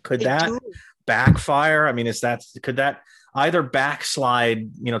 could that backfire? I mean, could that either backslide,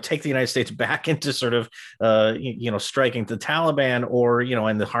 take the United States back into sort of striking the Taliban, or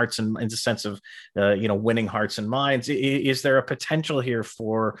in the hearts and in the sense of winning hearts and minds? Is there a potential here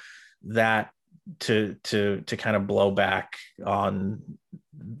for that to kind of blow back on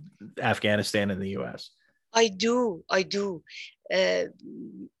Afghanistan and the US? I do. The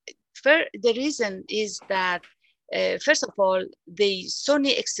reason is that first of all, the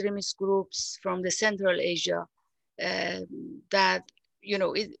Sunni extremist groups from the Central Asia that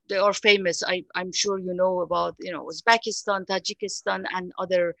they are famous. I'm sure you know about Uzbekistan, Tajikistan, and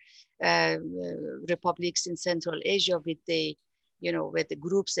other republics in Central Asia with the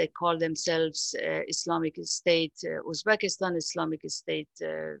groups they call themselves Islamic State Uzbekistan, Islamic State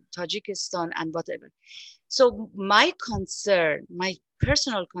Tajikistan, and whatever. So my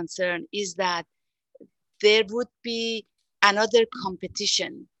personal concern is there would be another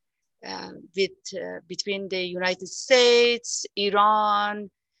competition between the United States, Iran,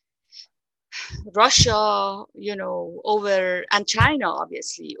 Russia, over, and China,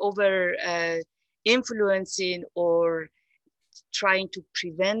 obviously, over influencing or trying to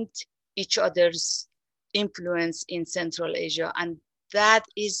prevent each other's influence in Central Asia. And that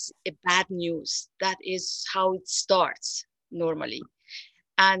is a bad news. That is how it starts normally.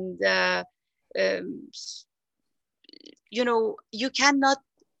 And, you cannot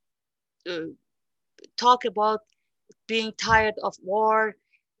talk about being tired of war,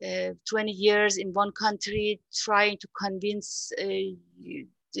 20 years in one country, trying to convince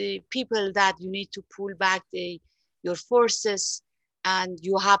the people that you need to pull back your forces, and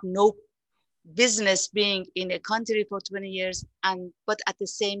you have no business being in a country for 20 years, but at the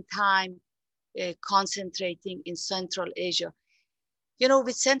same time concentrating in Central Asia.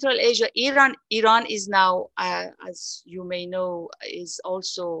 With Central Asia, Iran is now, as you may know, is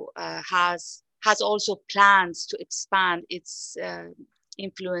also has also plans to expand its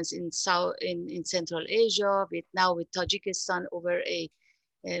influence in Central Asia, with Tajikistan over a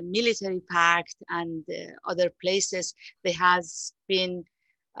military pact, and other places. There has been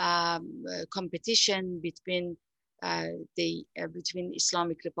competition between between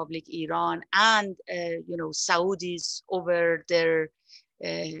Islamic Republic Iran and Saudis over their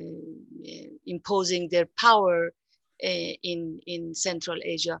imposing their power in Central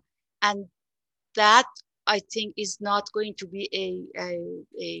Asia, and that, I think, is not going to be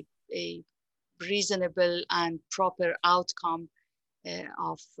a reasonable and proper outcome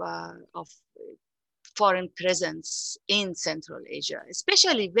of foreign presence in Central Asia,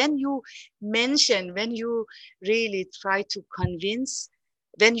 especially when you really try to convince,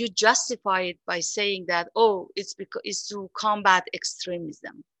 when you justify it by saying that, it's to combat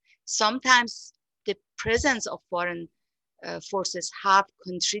extremism. Sometimes the presence of foreign forces have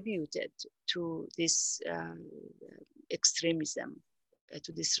contributed to this extremism,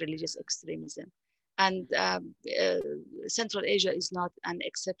 to this religious extremism. And Central Asia is not an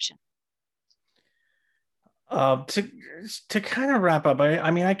exception. To kind of wrap up,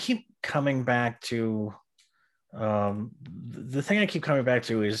 I keep coming back to the thing I keep coming back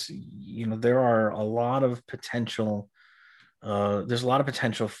to is, there are a lot of potential. There's a lot of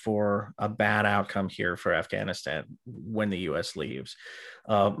potential for a bad outcome here for Afghanistan when the U.S. leaves,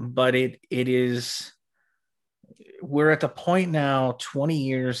 but we're at the point now, 20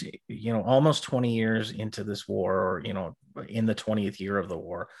 years, almost 20 years into this war, or in the 20th year of the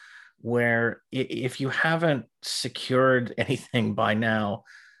war, where if you haven't secured anything by now,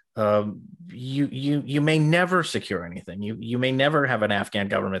 you may never secure anything. You may never have an Afghan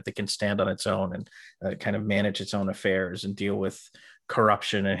government that can stand on its own and kind of manage its own affairs and deal with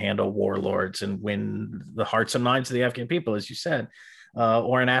corruption and handle warlords and win the hearts and minds of the Afghan people, as you said,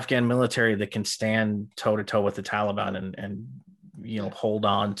 or an Afghan military that can stand toe to toe with the Taliban and hold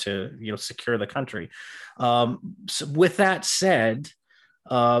on to secure the country. So with that said,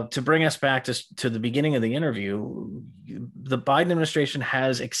 to bring us back to the beginning of the interview, the Biden administration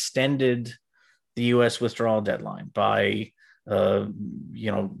has extended the U.S. withdrawal deadline by, a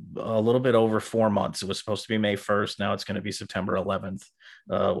little bit over 4 months. It was supposed to be May 1st. Now it's going to be September 11th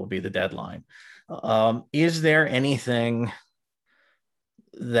will be the deadline. Is there anything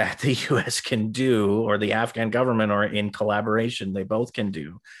that the U.S. can do, or the Afghan government, or in collaboration, they both can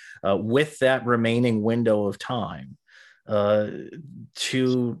do with that remaining window of time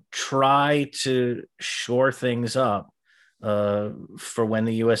to try to shore things up for when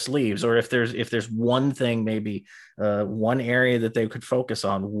the U.S. leaves? Or if there's one thing, maybe one area that they could focus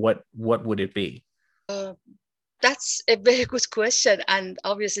on, what would it be? That's a very good question, and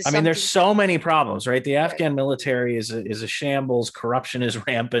obviously, there's so many problems, right? The Afghan military is a shambles. Corruption is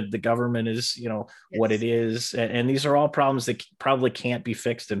rampant. The government is, what it is, and these are all problems that probably can't be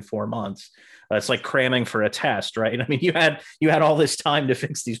fixed in 4 months. It's like cramming for a test, right? You had all this time to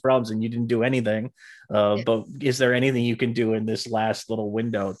fix these problems, and you didn't do anything. But is there anything you can do in this last little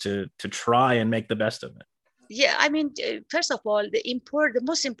window to try and make the best of it? Yeah, first of all, the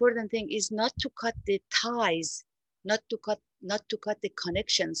most important thing is not to cut the ties, not to cut the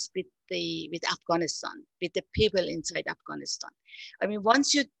connections with Afghanistan, with the people inside Afghanistan.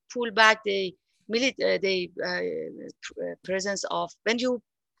 Once you pull back the presence of, when you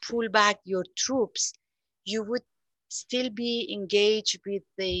pull back your troops, you would still be engaged with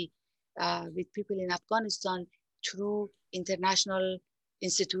with people in Afghanistan through international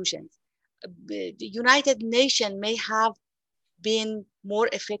institutions. The United Nations may have been more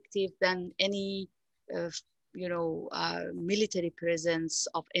effective than any military presence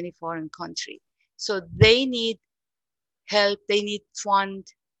of any foreign country. So they need help, they need fund,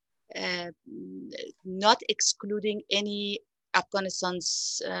 not excluding any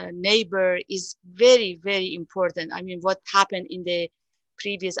Afghanistan's neighbor is very, very important. I mean, what happened in the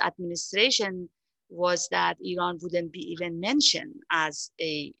previous administration was that Iran wouldn't be even mentioned as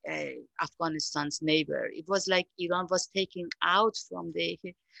a Afghanistan's neighbor. It was like Iran was taken out from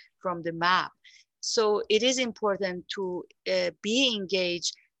the map. So it is important to be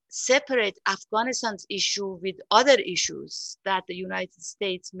engaged, separate Afghanistan's issue with other issues that the United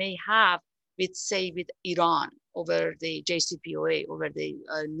States may have with, say, with Iran over the JCPOA, over the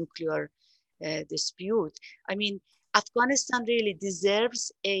nuclear dispute. I mean, Afghanistan really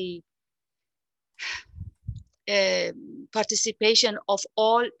deserves a participation of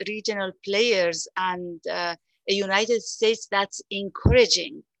all regional players and a United States that's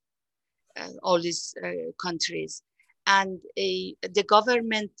encouraging all these countries. And the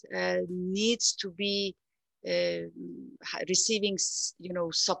government needs to be receiving,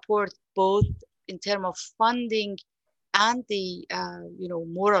 support both in terms of funding and the,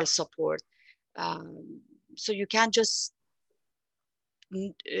 moral support. So you can't just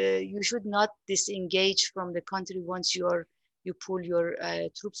you should not disengage from the country once you pull your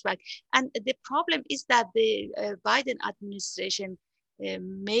troops back. And the problem is that the Biden administration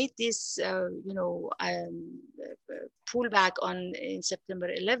made this, pullback on September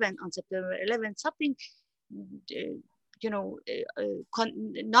 11th, something,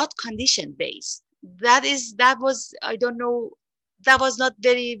 not condition based. That was, I don't know, that was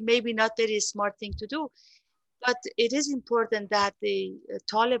maybe not very smart thing to do. But it is important that the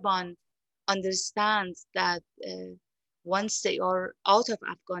Taliban understands that once they are out of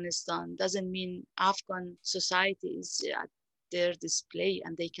Afghanistan, doesn't mean Afghan society is at their display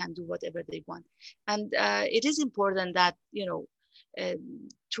and they can do whatever they want. And it is important that,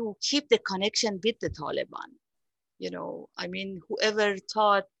 to keep the connection with the Taliban. I mean, whoever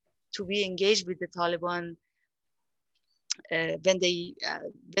thought to be engaged with the Taliban when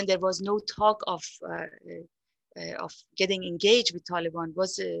there was no talk of getting engaged with Taliban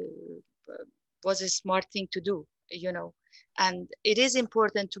was a smart thing to do, and it is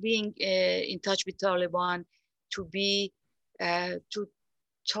important to be in touch with Taliban, to be to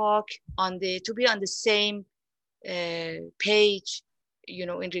be on the same page,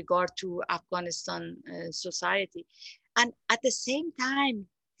 in regard to Afghanistan society. And at the same time,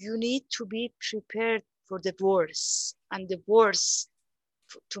 you need to be prepared for the worst. And the worst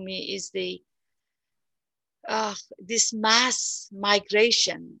to me is this mass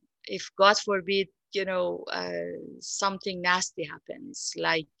migration. If God forbid, something nasty happens,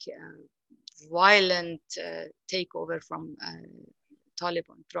 like violent takeover from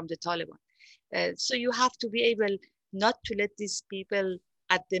the Taliban. So you have to be able not to let these people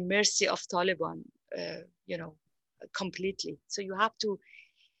at the mercy of Taliban, completely. So you have to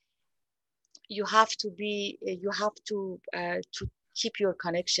keep your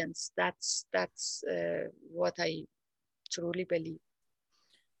connections. That's what I truly believe.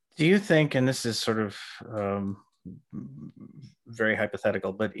 Do you think, and this is sort of very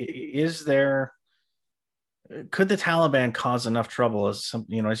hypothetical, but could the Taliban cause enough trouble, as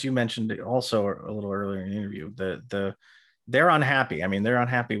you mentioned also a little earlier in the interview, they're unhappy. I mean, they're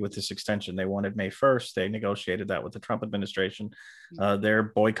unhappy with this extension. They wanted May 1st. They negotiated that with the Trump administration. They're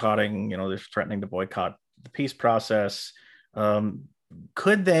boycotting, they're threatening to boycott the peace process.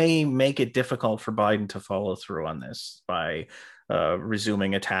 Could they make it difficult for Biden to follow through on this by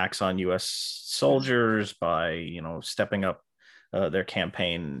resuming attacks on U.S. soldiers, by, stepping up their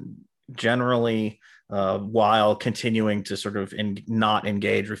campaign generally, while continuing to sort of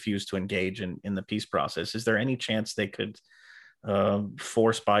refuse to engage in the peace process? Is there any chance they could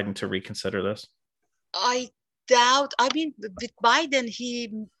force Biden to reconsider this? I doubt. I mean, with Biden,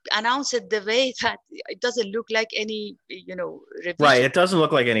 he announced it the way that it doesn't look like any, revision. Right. It doesn't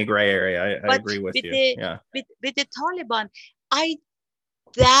look like any gray area. I agree with you. With the Taliban, I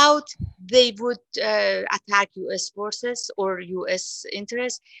doubt they would attack U.S. forces or U.S.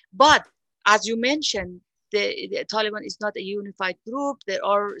 interests. But as you mentioned, the Taliban is not a unified group. There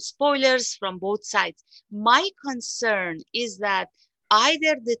are spoilers from both sides. My concern is that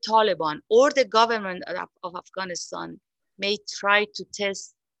either the Taliban or the government of Afghanistan may try to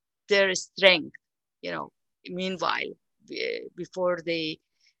test their strength, meanwhile, before the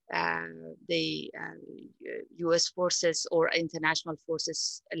U.S. forces or international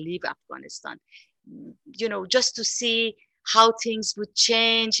forces leave Afghanistan, just to see how things would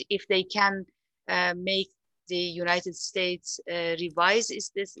change, if they can make the United States revise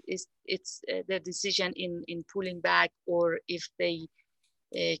their decision in pulling back, or if they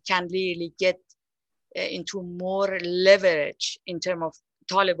can really get into more leverage in terms of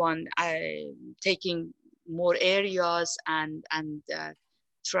Taliban taking more areas and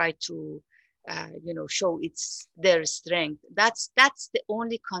try to show their strength. That's the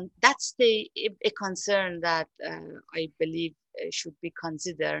only a concern that I believe should be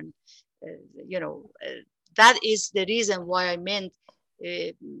considered. That is the reason why I meant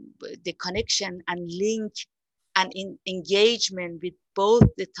the connection and link and engagement with both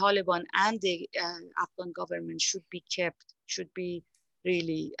the Taliban and the Afghan government should be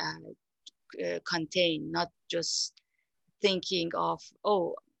really contained, not just thinking of,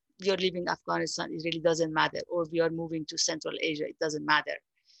 oh, we are leaving Afghanistan, it really doesn't matter, or we are moving to Central Asia, it doesn't matter.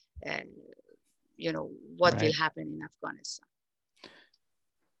 What Right. will happen in Afghanistan.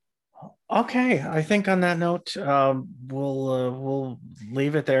 Okay, I think on that note, we'll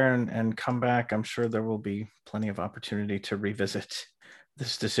leave it there and come back. I'm sure there will be plenty of opportunity to revisit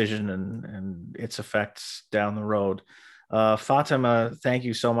this decision and its effects down the road. Fatima, thank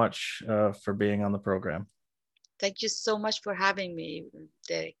you so much for being on the program. Thank you so much for having me,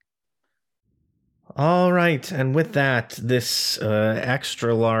 Derek. All right. And with that, this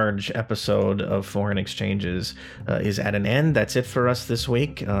extra large episode of Foreign Exchanges is at an end. That's it for us this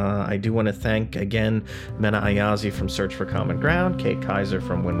week. I do want to thank again Mena Ayazi from Search for Common Ground, Kate Kaiser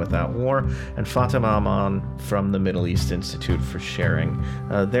from Win Without War, and Fatima Aman from the Middle East Institute for sharing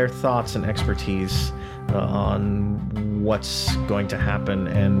their thoughts and expertise on what's going to happen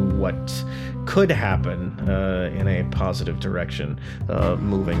and what could happen in a positive direction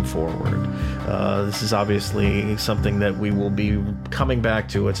moving forward. This is obviously something that we will be coming back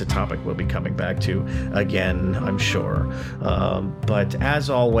to. It's a topic we'll be coming back to again, I'm sure. But as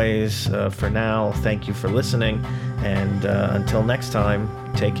always, for now, thank you for listening. And until next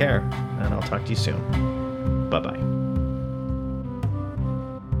time, take care, and I'll talk to you soon. Bye-bye.